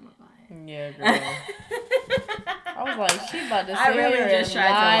okay, I'm a lie. Yeah, girl. I was like, she about to I sit really here just and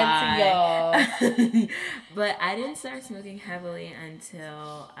tried lie to y'all. But I didn't start smoking heavily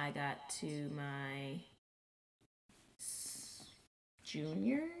until I got to my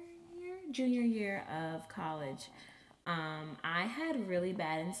junior year of college. I had really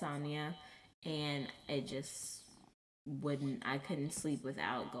bad insomnia, and it just I couldn't sleep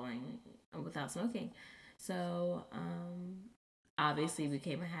without smoking. So obviously it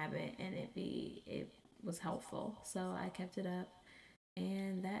became a habit, and it was helpful. So I kept it up,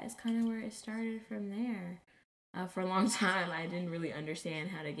 and that is kind of where it started from there. For a long time, I didn't really understand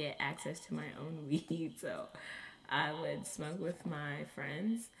how to get access to my own weed, so I would smoke with my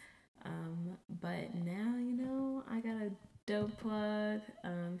friends. But now, I got a dope plug.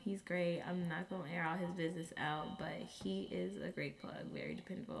 He's great. I'm not going to air all his business out, but he is a great plug, very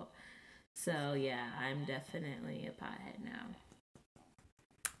dependable. So, yeah, I'm definitely a pothead now.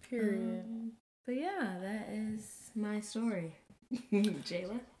 Period. But yeah, that is my story.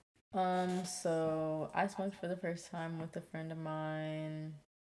 Jayla? So I smoked for the first time with a friend of mine.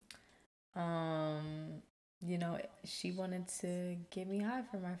 She wanted to get me high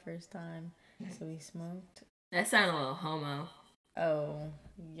for my first time, so we smoked. That sounded a little homo. Oh,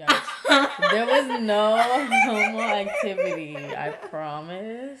 yikes. There was no homo activity, I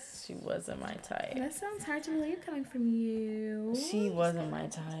promise. She wasn't my type. That sounds hard to believe coming from you. She wasn't my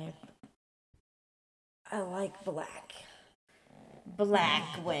type. I like black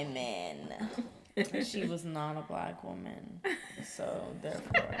women. She was not a black woman, so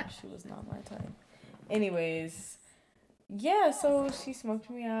therefore she was not my type. Anyways, yeah, so she smoked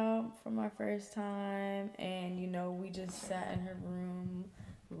me out for my first time, and we just sat in her room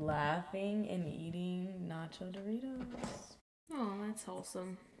laughing and eating nacho Doritos. Oh, that's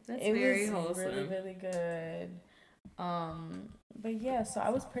wholesome. That's very wholesome. Really, really good. But yeah, so I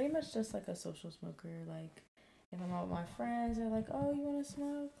was pretty much just like a social smoker. Like, if I'm out with my friends, they're like, "Oh, you want to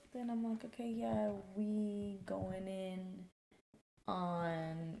smoke?" Then I'm like, "Okay, yeah, we going in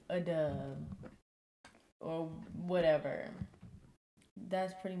on a dub or whatever."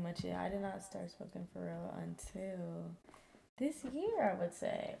 That's pretty much it. I did not start smoking for real until this year, I would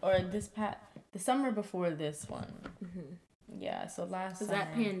say, or the summer before this one. Mm-hmm. Yeah, so last was summer.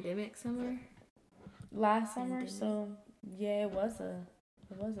 that pandemic summer? Last summer, so yeah, it was a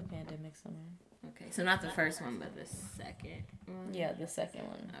pandemic summer. Okay, so not the first one, but the second one. Yeah, the second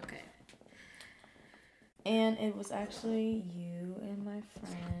one. Okay. And it was actually you and my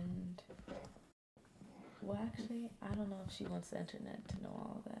friend. Well, actually, I don't know if she wants the internet to know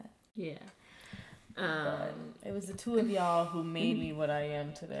all of that. Yeah. But it was the two of y'all who made me what I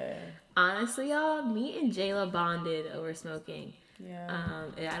am today. Honestly, y'all, me and Jayla bonded over smoking. Yeah.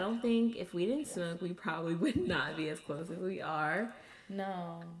 I don't think if we didn't smoke, we probably would not be as close as we are.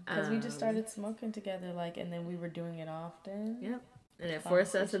 No, because we just started smoking together, and then we were doing it often. Yep. And it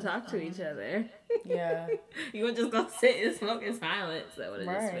forced us to talk to each other. Yeah. You would just go sit and smoke in silence. That would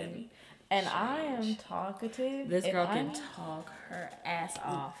have just been. And I am talkative. This girl can talk her ass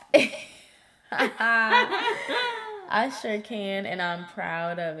off. I sure can, and I'm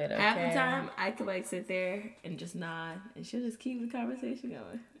proud of it. Okay? Half the time, I could sit there and just nod, and she'll just keep the conversation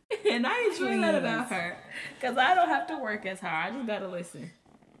going. And I enjoy that about her, because I don't have to work as hard. I just gotta listen.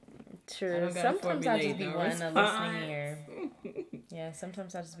 True. Sometimes I just be wanting a listening ear. Yeah,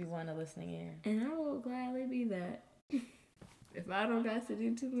 sometimes I just be wanting a listening ear. And I will gladly be that. If I don't got to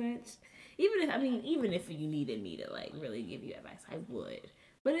do too much, even if you needed me to really give you advice, I would.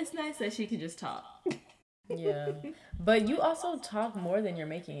 But it's nice that she can just talk. Yeah. But you also talk more than you're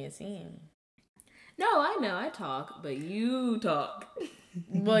making it seem. No, I know I talk, but you talk.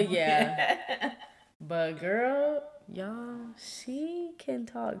 Well, yeah. But girl, y'all, she can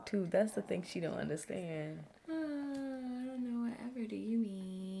talk too. That's the thing she don't understand. I don't know. Whatever do you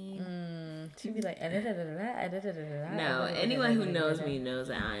mean? She'd be like, no, anyone who knows me knows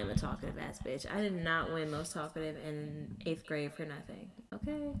that I am a talkative ass bitch. I did not win most talkative in 8th grade for nothing.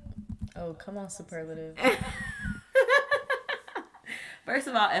 Okay. Oh, come on, superlative. First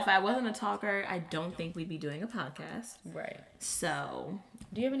of all, if I wasn't a talker, I don't think we'd be doing a podcast. Right. So.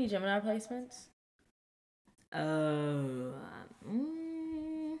 Do you have any Gemini placements? I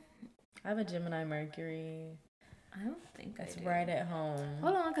have a Gemini Mercury. I don't think it's right at home.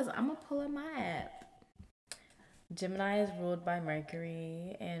 Hold on, because I'm going to pull up my app. Gemini is ruled by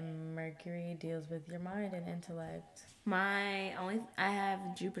Mercury, and Mercury deals with your mind and intellect. I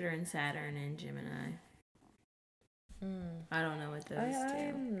have Jupiter and Saturn in Gemini. I don't know what those do.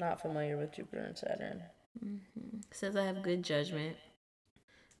 I'm not familiar with Jupiter and Saturn. Says I have good judgment.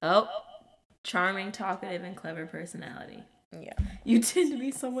 Oh, charming, talkative, and clever personality. Yeah. You tend to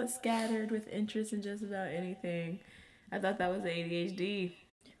be somewhat scattered with interest in just about anything. I thought that was ADHD.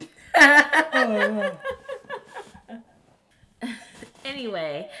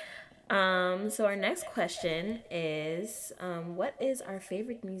 Anyway, so our next question is, what is our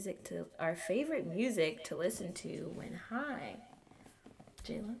favorite music to listen to when high?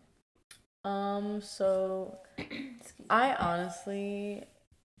 Jayla. So I honestly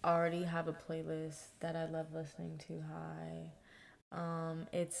already have a playlist that I love listening to high.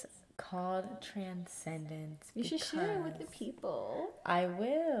 It's called Transcendence. You should share it with the because people. I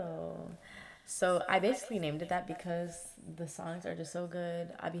will. So I basically named it that because the songs are just so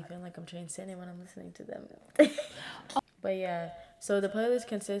good. I be feeling like I'm transcending when I'm listening to them. But yeah, so the playlist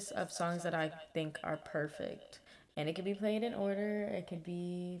consists of songs that I think are perfect, and it could be played in order. It could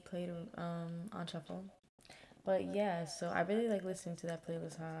be played on shuffle. But yeah, so I really like listening to that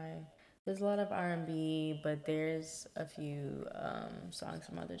playlist high. There's a lot of R&B, but there's a few songs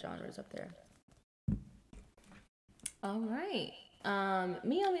from other genres up there. All right.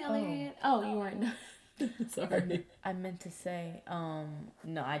 Me on the other hand. Oh, you weren't. Sorry. I meant to say,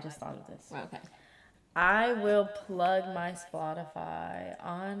 no, I just thought of this. Okay. I will plug my Spotify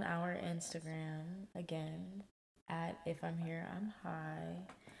on our Instagram again at If I'm Here, I'm High.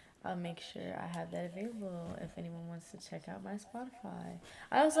 I'll make sure I have that available if anyone wants to check out my Spotify.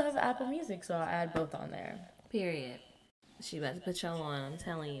 I also have Apple Music, so I'll add both on there. Period. She about to put y'all on, I'm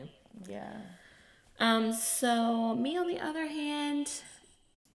telling you. Yeah. So me on the other hand,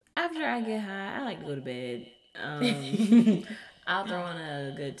 after I get high, I like to go to bed. I'll throw on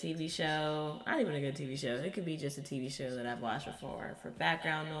a good TV show. Not even a good TV show. It could be just a TV show that I've watched before for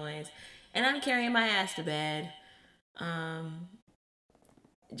background noise. And I'm carrying my ass to bed. Um,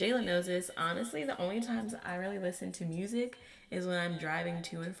 Jayla knows this. Honestly, the only times I really listen to music is when I'm driving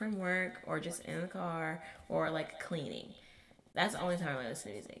to and from work or just in the car or like cleaning. That's the only time I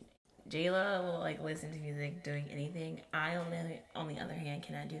listen to music. Jayla will like listen to music doing anything. I on the other hand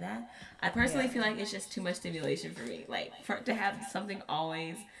cannot do that. I personally feel like it's just too much stimulation for me. Like for to have something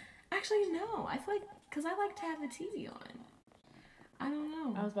always. Actually, no. I feel like because I like to have the TV on. I don't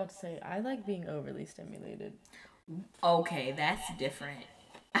know. I was about to say, I like being overly stimulated. Okay, that's different.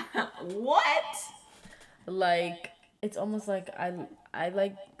 What? Like, it's almost like I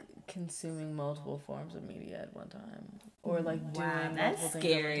like consuming multiple forms of media at one time. Or like doing Wow, multiple that's things at one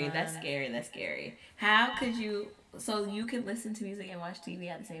scary. time. That's scary. That's scary. How could you? So you could listen to music and watch TV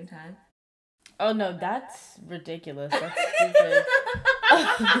at the same time? Oh no, that's ridiculous. That's stupid.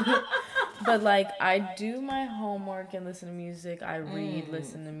 But like I do my homework and listen to music. I read,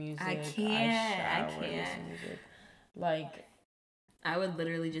 listen to music. I I can't. shower, listen to music. Like I would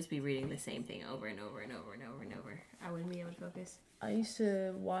literally just be reading the same thing over and over and over and over and over. I wouldn't be able to focus. I used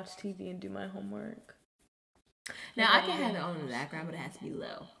to watch TV and do my homework. Now I can have it on in the background, but it has to be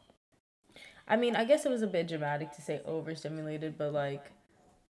low. I mean, I guess it was a bit dramatic to say overstimulated, but like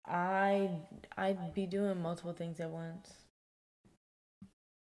I'd be doing multiple things at once.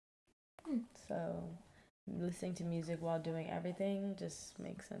 So listening to music while doing everything just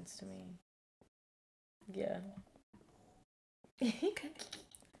makes sense to me. Yeah. Okay.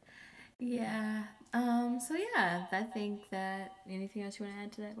 Yeah. So yeah, I think that anything else you want to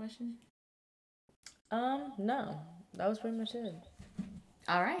add to that question? No. That was pretty much it.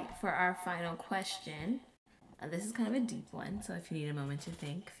 All right. For our final question, this is kind of a deep one, so if you need a moment to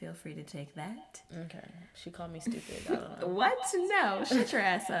think, feel free to take that. Okay. She called me stupid. I don't know. What? No, shut your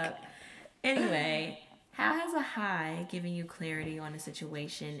ass up. Anyway, how has a high given you clarity on a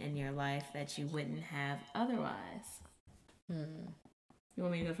situation in your life that you wouldn't have otherwise? You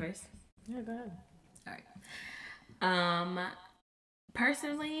want me to go first? Yeah, go ahead. All right.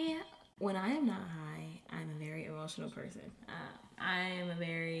 Personally, when I am not high, I'm a very emotional person. I am a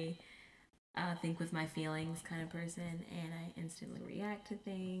very think with my feelings kind of person, and I instantly react to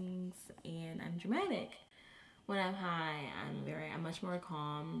things, and I'm dramatic. When I'm high, I'm much more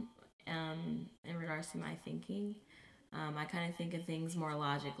calm. In regards to my thinking, I kind of think of things more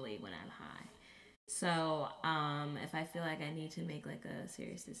logically when I'm high. So, if I feel like I need to make like a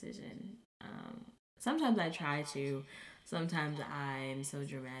serious decision, sometimes I try to. Sometimes I'm so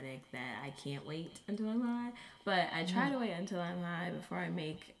dramatic that I can't wait until I'm high. But I try to wait until I'm high before I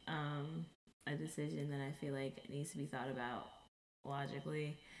make a decision that I feel like needs to be thought about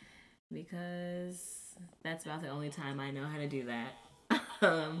logically, because that's about the only time I know how to do that.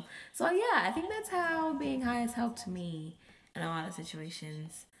 So yeah, I think that's how being high has helped me in a lot of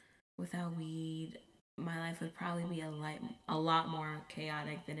situations. Without weed, my life would probably be a lot more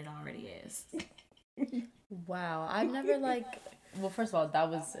chaotic than it already is. Wow. I've never like Well, first of all, that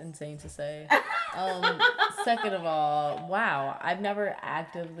was insane to say. Second of all, wow, I've never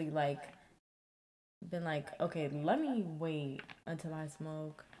actively like been like, okay, let me wait until I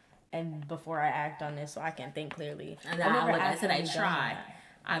smoke and before I act on this so I can think clearly. Nah, like I said, I actively done try. that.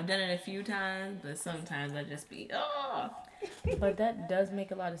 I've done it a few times, but sometimes I just be, oh. But that does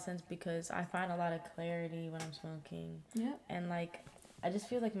make a lot of sense because I find a lot of clarity when I'm smoking. Yep. And like, I just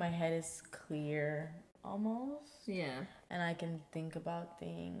feel like my head is clear almost. Yeah. And I can think about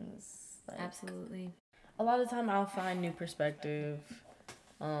things. Like, Absolutely. a lot of the time I'll find new perspective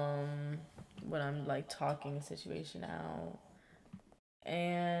when I'm like talking a situation out.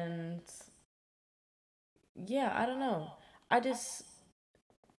 And yeah, I don't know. I just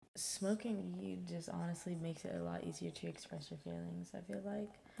smoking weed just honestly makes it a lot easier to express your feelings, I feel like.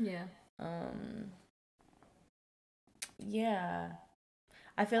 Yeah. Yeah.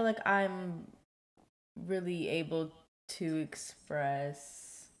 I feel like I'm really able to express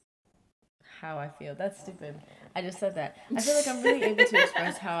how I feel. That's stupid. I just said that. I feel like I'm really able to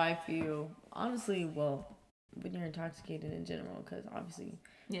express how I feel. Honestly, well, when you're intoxicated in general, because obviously,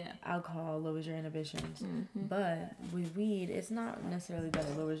 yeah, alcohol lowers your inhibitions. But with weed, it's not necessarily that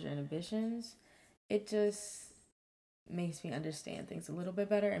it lowers your inhibitions. It just makes me understand things a little bit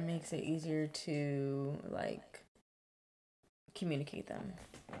better and makes it easier to like communicate them.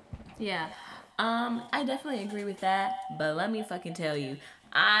 Yeah. I definitely agree with that, but let me fucking tell you,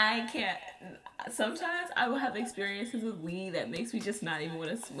 I can't. Sometimes I will have experiences with weed that makes me just not even want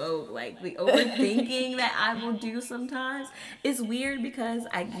to smoke. Like the overthinking that I will do sometimes is weird because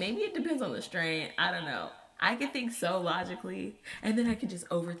maybe it depends on the strain. I don't know. I can think so logically, and then I can just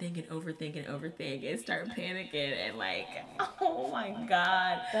overthink and overthink and overthink and start panicking and like, oh my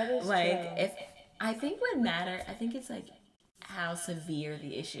god, That is like true. if I think what matter, I think it's like how severe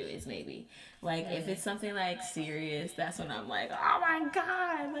the issue is maybe like if it's something like serious, that's when I'm like, oh my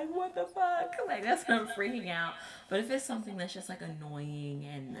god, like what the fuck, like that's when I'm freaking out. But if it's something that's just like annoying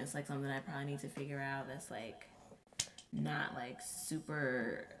and it's like something I probably need to figure out, that's like not like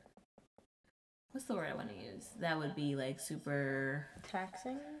super, what's the word I want to use, that would be like super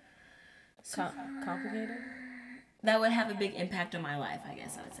Taxing? Complicated? that would have a big impact on my life, I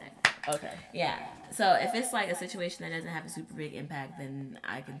guess I would say. Okay. Yeah. So if it's like a situation that doesn't have a super big impact, then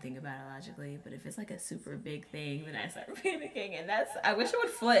I can think about it logically. But if it's like a super big thing, then I start panicking, and that's, I wish it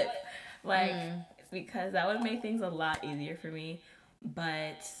would flip, like because that would make things a lot easier for me.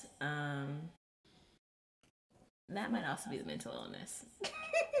 But that might also be the mental illness.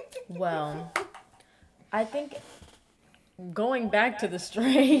 Well, I think going back to the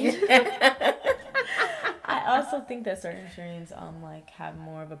strain, I also think that certain strains like have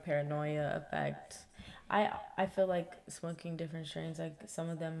more of a paranoia effect. I feel like smoking different strains, like some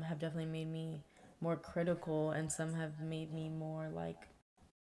of them have definitely made me more critical and some have made me more like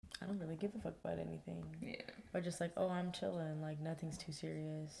I don't really give a fuck about anything. Yeah. Or just like, oh, I'm chilling, like nothing's too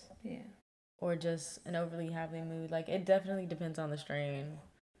serious. Yeah. Or just an overly happy mood. Like it definitely depends on the strain.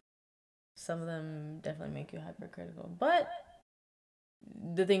 Some of them definitely make you hypercritical. But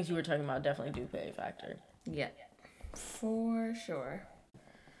the things you were talking about definitely do play a factor. Yeah. For sure.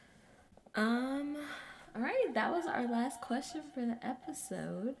 All right, that was our last question for the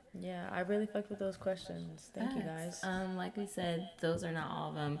episode. Yeah, I really fucked with those questions. Thank you guys. Like we said, those are not all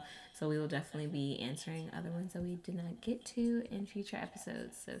of them, so we will definitely be answering other ones that we did not get to in future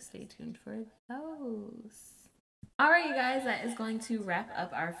episodes. So stay tuned for those. All right, you guys, that is going to wrap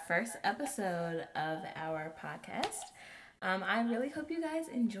up our first episode of our podcast. I really hope you guys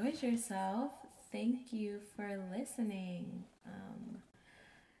enjoyed yourself. Thank you for listening.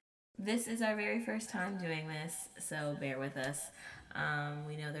 This is our very first time doing this, so bear with us.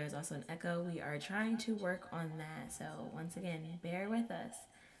 We know there's also an echo. We are trying to work on that. So once again, bear with us.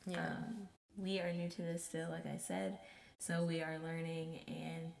 Yeah. We are new to this still, like I said. So we are learning,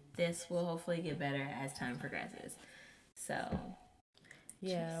 and this will hopefully get better as time progresses. So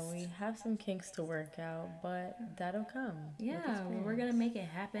yeah, we have some kinks to work out, but that'll come. Yeah, we're gonna make it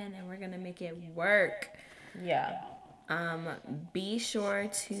happen, and we're gonna make it work. Yeah. Be sure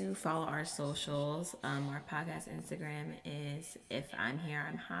to follow our socials. Our podcast Instagram is If I'm Here,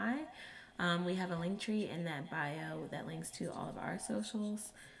 I'm High. We have a link tree in that bio that links to all of our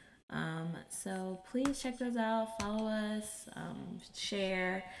socials. So please check those out. Follow us.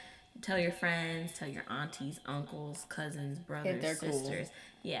 Share. Tell your friends. Tell your aunties, uncles, cousins, brothers, sisters. Cool.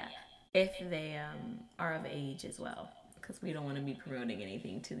 Yeah, if they are of age as well, because we don't want to be promoting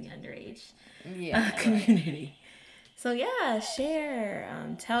anything to the underage community. So yeah, share,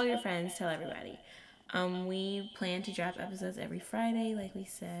 tell your friends, tell everybody. We plan to drop episodes every Friday, like we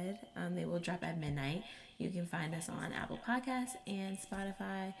said. They will drop at midnight. You can find us on Apple Podcasts and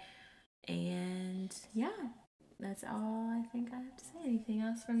Spotify. And yeah, that's all I think I have to say. Anything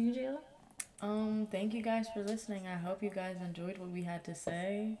else from you, Jayla? Thank you guys for listening. I hope you guys enjoyed what we had to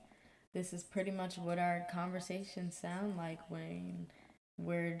say. This is pretty much what our conversations sound like when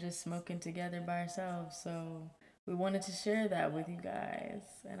we're just smoking together by ourselves. So we wanted to share that with you guys,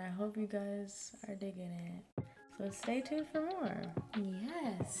 and I hope you guys are digging it. So stay tuned for more.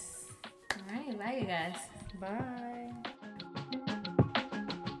 Yes. All right. Bye, you guys. Bye.